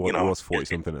 Well, he was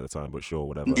 40-something at the time, but sure,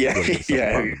 whatever.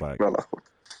 Yeah.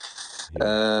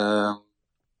 Well,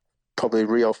 probably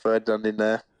Rio Ferdinand in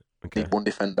there. Okay. Need one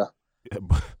defender. Yeah,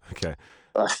 okay.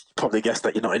 I probably guessed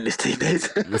that you're not in this team, Nate.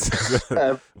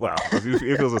 Well, if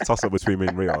it was a toss-up between me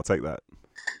and Rio, I'll take that.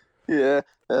 Yeah.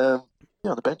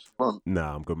 On the bench.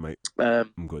 Nah, I'm good, mate.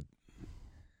 I'm good.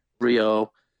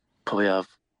 Rio, probably have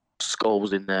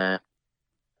Scholes in there.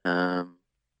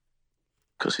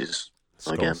 Because he's,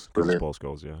 again, brilliant.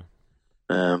 Scholes, yeah.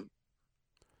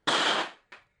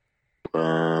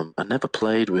 I never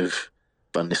played with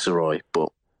Van Nistelrooy,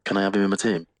 but can I have him in my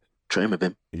team? Train with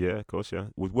him. Yeah, of course, yeah.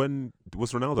 Was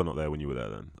Ronaldo not there when you were there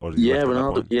then? Or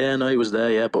Ronaldo. Yeah, no, he was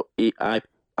there. Yeah, but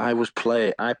I was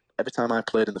playing. Every time I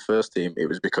played in the first team, it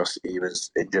was because he was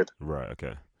injured. Right.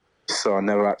 Okay. So I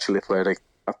never actually played.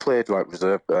 I played like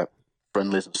reserve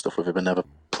friendlies and stuff with him, but never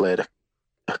played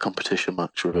a competition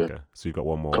match with him. So you've got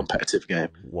one more competitive game.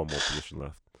 One more position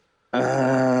left.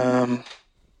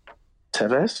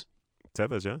 Tevez,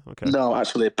 yeah. Okay. No,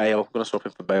 actually, Bale. I'm gonna swap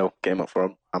him for Bale. Game up for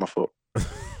him. Hammerfoot.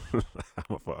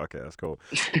 Okay, that's cool.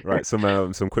 Right, some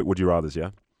quick would you rathers,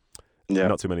 yeah? Yeah.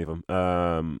 Not too many of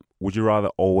them. Would you rather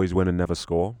always win and never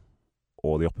score,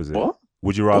 or the opposite? What?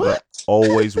 Would you rather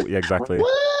always? Yeah, exactly.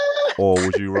 Or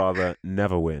would you rather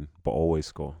never win but always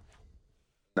score?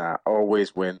 Nah,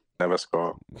 always win, never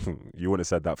score. You wouldn't have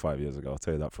said that 5 years ago. I'll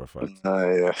tell you that for a fact.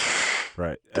 Yeah.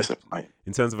 Right.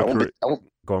 In terms of a career,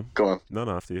 go on. No,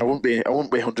 after you. I wouldn't be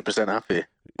 100% happy,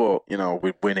 but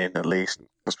we're winning at least.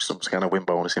 Must be some kind of win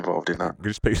bonus involved in that. I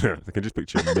can just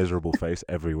picture a miserable face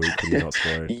every week when you're not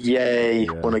scoring. Yay!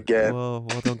 Yeah. Won again. Well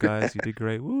done, guys. You did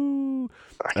great. Woo!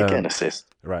 I can get an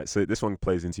assist. Right. So this one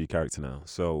plays into your character now.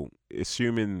 So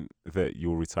assuming that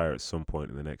you'll retire at some point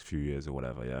in the next few years or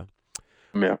whatever, yeah.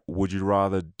 Yeah. Would you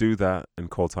rather do that and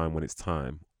call time when it's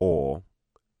time, or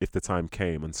if the time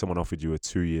came and someone offered you a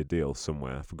 2-year deal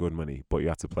somewhere for good money, but you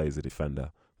had to play as a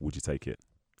defender, would you take it?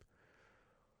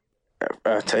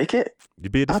 Take it.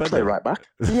 You'd be a defender. I'd play right back.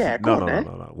 Yeah,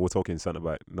 no. We're talking centre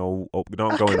back. No,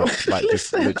 not going up. Like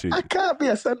just literally. I can't be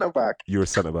a centre back. You're a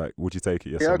centre back. Would you take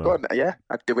it? Yes yeah, or no? Go on. Yeah,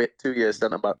 I'd do it. 2 years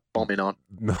centre back, bombing on.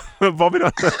 No, bombing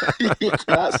on. You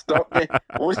can't stop me.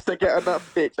 Once I get on that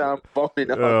pitch, I'm bombing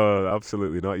on. Oh,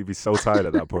 absolutely not. You'd be so tired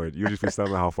at that point. You'd just be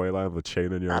standing halfway line with a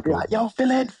chain in your ankle. I'd be like, yo,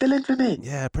 fill in for me.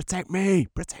 Yeah, protect me.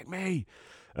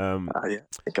 Yeah, I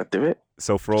think I'd do it.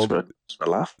 So for all the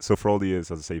years,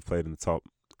 as I say, you've played in the top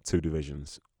 2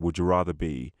 divisions, would you rather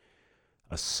be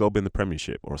a sub in the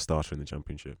Premiership or a starter in the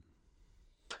Championship?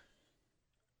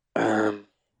 At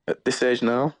this age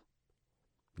now,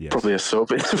 yes. Probably a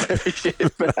sub in the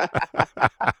Premiership.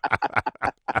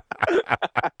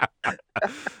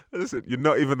 Listen, you're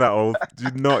not even that old.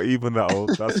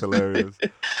 That's hilarious.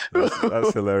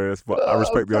 That's hilarious. But I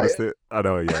respect the honesty. I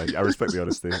know, yeah. I respect the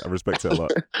honesty. I respect it a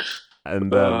lot.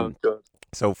 And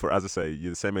so, as I say,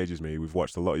 you're the same age as me. We've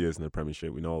watched a lot of years in the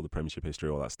Premiership. We know all the Premiership history,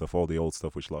 all that stuff, all the old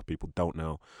stuff, which a lot of people don't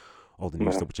know, all the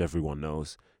new stuff, which everyone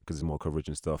knows because there's more coverage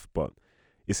and stuff. But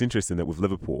it's interesting that with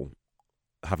Liverpool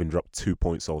having dropped 2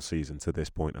 points all season to this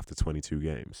point after 22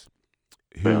 games,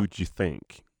 who do you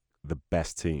think the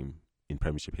best team in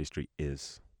Premiership history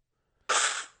is?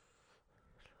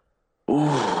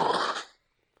 Ooh.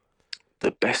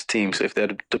 The best teams, if they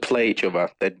had to play each other,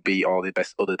 they'd be all the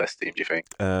best teams, do you think?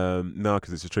 No,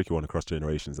 because it's a tricky one across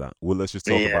generations. Well, let's just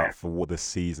talk about for what the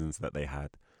seasons that they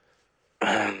had.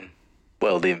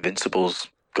 Well, the Invincibles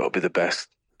got to be the best.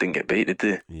 Didn't get beat, did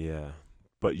they? Yeah.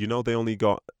 But they only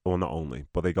got, well, not only,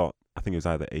 but they got, I think it was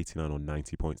either 89 or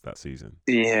 90 points that season.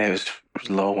 Yeah, it was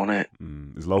low, wasn't it?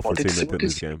 It was low for a team that didn't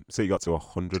lose the game. So you got to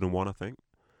 101, I think.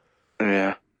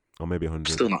 Yeah. Or maybe 100.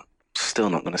 Still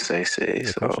not going to say City. Yeah,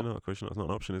 of course you're not. It's not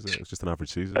an option, is it? It's just an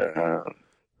average season.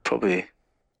 Probably.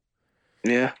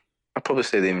 Yeah. I'd probably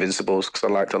say the Invincibles because I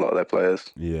liked a lot of their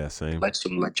players. Yeah, same. Like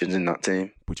some legends in that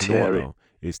team. But you know what, though?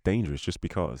 It's dangerous just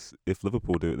because if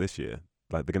Liverpool do it this year,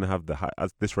 like they're going to have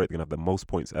at this rate, they're going to have the most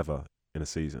points ever in a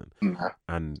season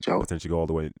and potentially go all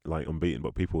the way like unbeaten.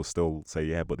 But people will still say,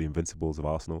 yeah, but the Invincibles of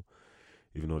Arsenal,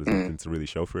 even though there's nothing to really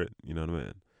show for it. You know what I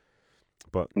mean?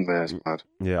 But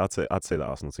yeah, I'd say that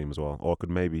Arsenal team as well. Or I could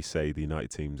maybe say the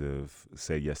United teams of,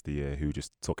 say, yesteryear who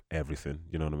just took everything.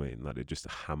 You know what I mean? Like they just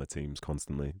hammer teams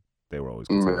constantly. They were always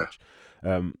good to watch.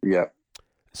 Yeah.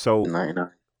 So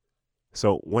 99.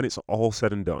 So when it's all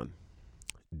said and done,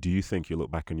 do you think you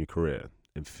look back on your career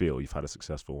and feel you've had a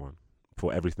successful one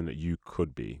for everything that you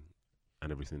could be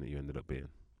and everything that you ended up being?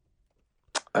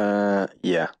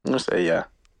 Yeah. I'm going to say yeah.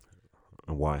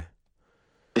 And why?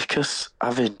 Because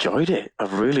I've enjoyed it.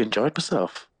 I've really enjoyed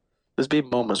myself. There's been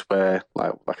moments where,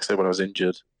 like I said, when I was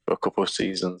injured for a couple of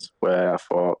seasons, where I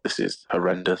thought this is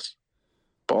horrendous.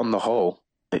 But on the whole,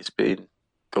 it's been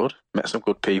good. Met some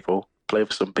good people, played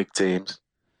for some big teams,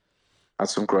 had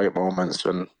some great moments,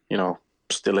 and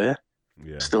still here.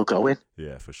 Yeah. Still going.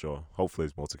 Yeah, for sure. Hopefully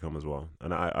there's more to come as well.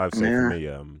 And I've said for me,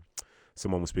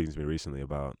 someone was speaking to me recently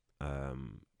about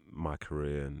my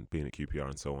career and being at QPR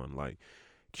and so on. Like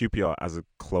QPR as a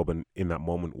club and in that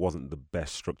moment wasn't the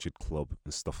best structured club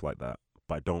and stuff like that.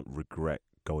 But I don't regret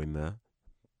going there,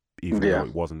 even though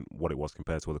it wasn't what it was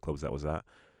compared to other clubs that was at,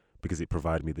 because it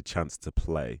provided me the chance to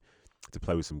play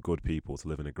with some good people, to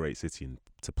live in a great city and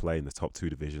to play in the top two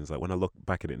divisions. Like when I look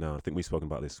back at it now, I think we've spoken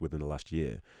about this within the last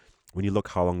year. When you look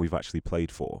how long we've actually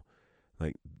played for,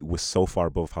 like we're so far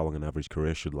above how long an average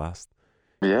career should last.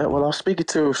 Yeah, well, I was speaking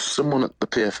to someone at the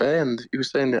PFA and he was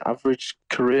saying the average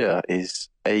career is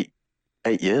 8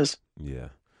 years. Yeah.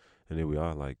 And here we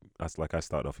are, like I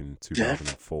started off in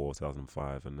 2004,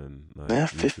 2005, and then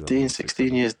 15,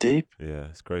 16 years deep. Yeah,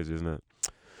 it's crazy, isn't it?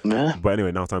 Yeah. But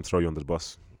anyway, now time to throw you under the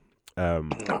bus.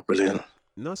 Not brilliant.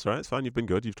 No, it's all right. It's fine. You've been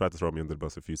good. You've tried to throw me under the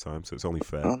bus a few times, so it's only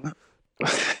fair.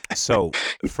 So,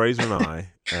 Fraser and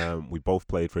I, we both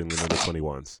played for England under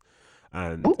 21s.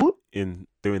 And in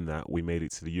doing that, we made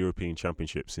it to the European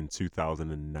Championships in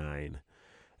 2009.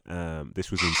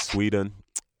 This was in Sweden,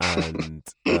 and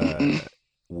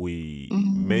we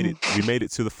made it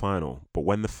to the final. But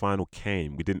when the final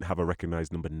came, we didn't have a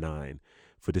recognised number 9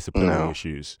 for disciplinary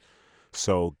issues.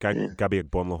 So Gabby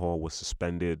Agbonlahor was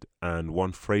suspended, and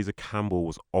one Fraser Campbell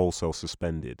was also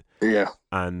suspended. Yeah.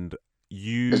 And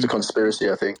it's a conspiracy,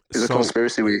 I think. It's a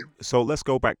conspiracy. So let's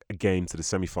go back again to the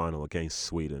semi-final against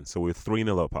Sweden. So we were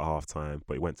 3-0 up at half-time,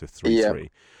 but it went to 3-3.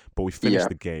 But we finished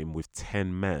the game with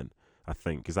 10 men, I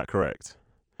think. Is that correct?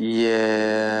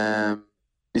 Yeah.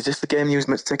 Is this the game you was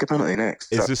meant to take a penalty next?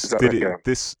 That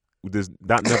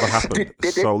never happened.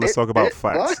 So let's talk about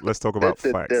facts. Let's talk about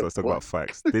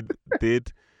facts.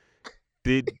 Did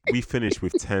we finish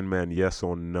with 10 men, yes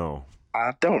or no?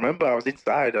 I don't remember. I was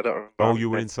inside. I don't remember. Oh, you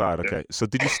were inside. Okay. So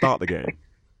did you start the game?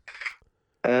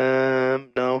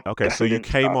 No. Okay, so you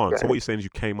came on. So what you're saying is you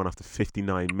came on after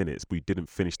 59 minutes, but you didn't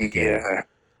finish the game.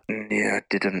 Yeah, I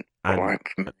didn't quite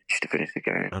manage to finish the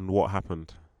game. And what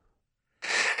happened?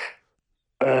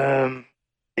 Lost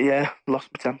my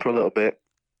temper a little bit.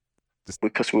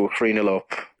 Because we were 3-0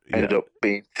 up. Ended up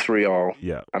being 3-3.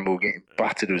 Yeah. And we were getting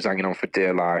battered. It was hanging on for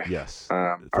dear life. Yes.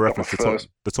 For reference,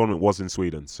 the tournament was in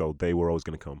Sweden, so they were always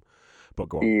going to come. But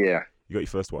go on. Yeah. You got your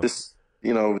first one.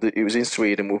 It was in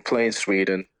Sweden. We were playing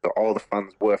Sweden. All the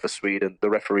fans were for Sweden. The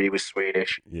referee was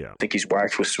Swedish. Yeah. I think his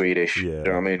wife was Swedish. Yeah. You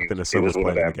know what I mean? I think the son was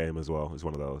playing in the game as well. It was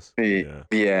one of those.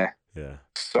 Yeah.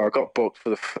 So I got booked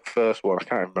for the first one. I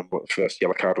can't remember what the first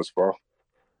yellow card was for.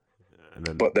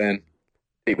 But then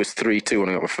it was 3-2 when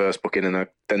I got my first booking, and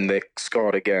then they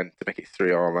scored again to make it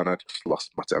 3-3, and I just lost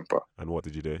my temper. And what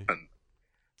did you do? And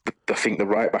I think the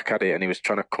right back had it, and he was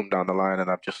trying to come down the line,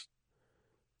 and I just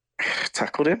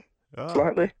tackled him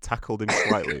slightly. Tackled him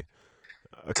slightly?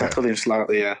 Okay. Tackled him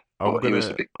slightly, yeah. I'm going to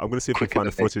see if we can find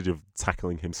a footage of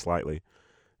tackling him slightly.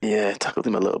 Yeah, tackled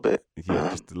him a little bit. Yeah,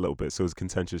 just a little bit. So it was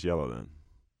contentious yellow then?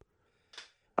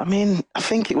 I mean, I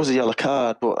think it was a yellow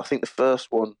card, but I think the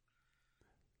first one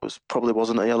probably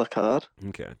wasn't a yellow card.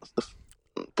 Okay.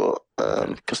 But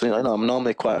because I'm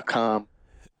normally quite a calm,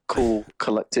 cool,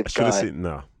 collective guy.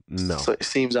 No. So it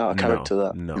seems out of character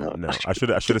that. No. I should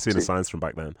have seen the signs from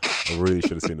back then. I really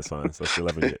should have seen the signs. That's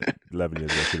 11 years ago. I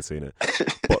should have seen it.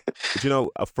 But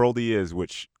for all the years,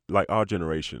 which like our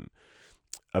generation,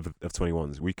 of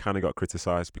 21s, we kind of got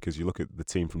criticised because you look at the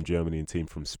team from Germany and team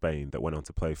from Spain that went on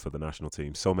to play for the national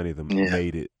team. So many of them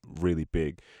made it really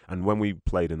big. And when we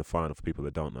played in the final, for people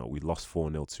that don't know, we lost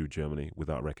 4-0 to Germany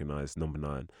without recognised number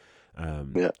 9.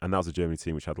 And that was a Germany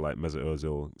team which had like Mesut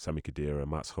Ozil, Sami Khedira,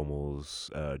 Mats Hummels,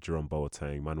 Jerome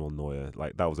Boateng, Manuel Neuer.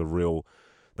 Like that's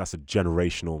a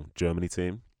generational Germany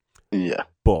team. Yeah.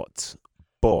 But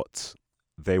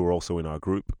they were also in our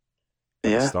group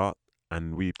at the start.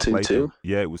 And we played 2-2.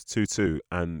 Yeah, it was 2-2,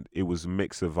 and it was a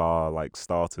mix of our like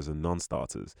starters and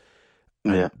non-starters.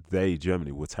 And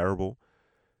Germany were terrible.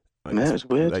 Like, it was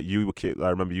weird. Like I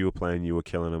remember you were playing, you were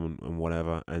killing them and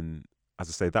whatever. And as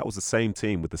I say, that was the same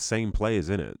team with the same players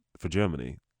in it for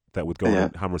Germany that would go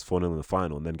and hammer us 4-0 in the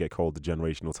final and then get called the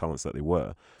generational talents that they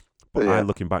were. But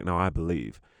looking back now, I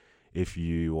believe if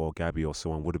you or Gabby or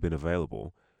someone would have been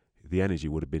available, the energy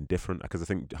would have been different, because I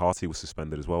think Harty was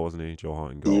suspended as well, wasn't he? Joe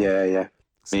Hart and goal. Yeah.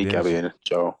 So me, Gabby, and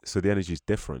Joe. So the energy is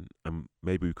different, and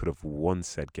maybe we could have won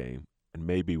said game, and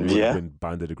maybe we would have been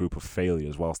banded a group of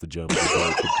failures whilst the Germans were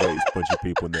the greatest bunch of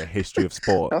people in the history of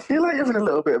sport. I feel like you're having a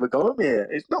little bit of a go at me here.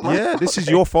 It's not my fault. This is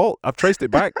your fault. I've traced it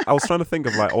back. I was trying to think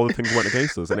of like all the things that went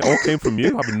against us, and it all came from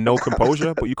you having no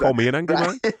composure, but you call me an angry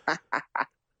man.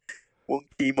 One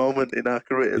key moment in our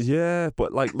careers. Yeah,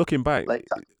 but like looking back, like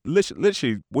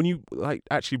literally when you like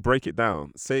actually break it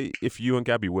down, say if you and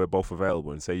Gabby were both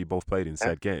available and say you both played in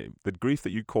said game, the grief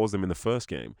that you caused them in the first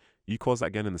game, you caused that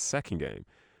again in the second game,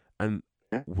 and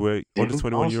we're under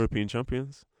 21 European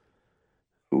champions.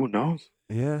 Who knows?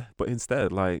 Yeah, but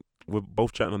instead, like we're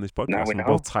both chatting on this podcast, we're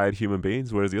both tired human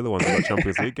beings, whereas the other ones have got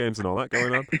Champions League games and all that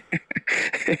going on.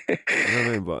 You know what I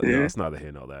mean? But it's neither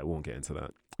here nor there. I won't get into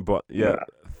that. But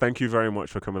thank you very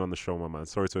much for coming on the show, my man.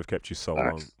 Sorry to have kept you so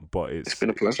long, but it's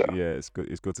been a pleasure. Yeah, it's good.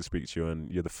 It's good to speak to you,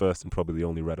 and you're the first and probably the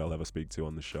only Red I'll ever speak to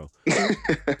on the show.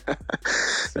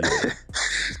 It's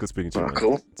good speaking to you, man.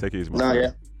 Cool. Take it easy,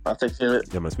 man. I'll take care of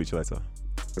it. Yeah, man. Speak to you later.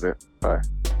 Bye.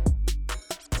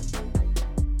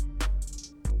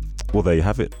 Well, there you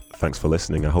have it. Thanks for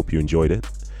listening. I hope you enjoyed it.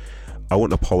 I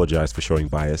won't apologize for showing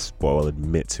bias, but I'll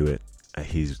admit to it.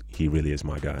 He really is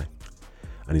my guy.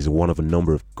 And he's one of a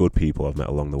number of good people I've met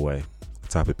along the way. The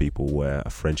type of people where a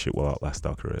friendship will outlast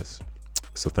our careers.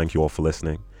 So thank you all for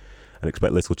listening. And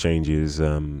expect little changes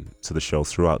to the show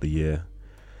throughout the year.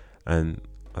 And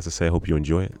as I say, I hope you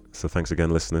enjoy it. So thanks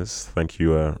again, listeners. Thank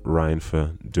you, Ryan,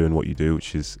 for doing what you do,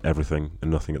 which is everything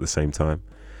and nothing at the same time.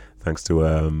 Thanks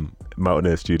to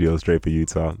Mountain Air Studios, Draper,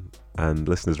 Utah. And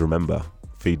listeners, remember,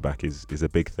 feedback is a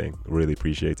big thing. Really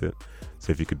appreciate it.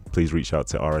 So if you could please reach out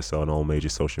to RSL on all major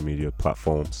social media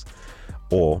platforms,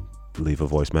 or leave a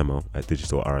voice memo at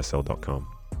digitalrsl.com.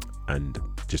 And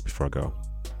just before I go,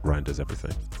 Ryan does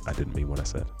everything. I didn't mean what I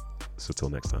said. So till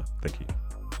next time, thank you.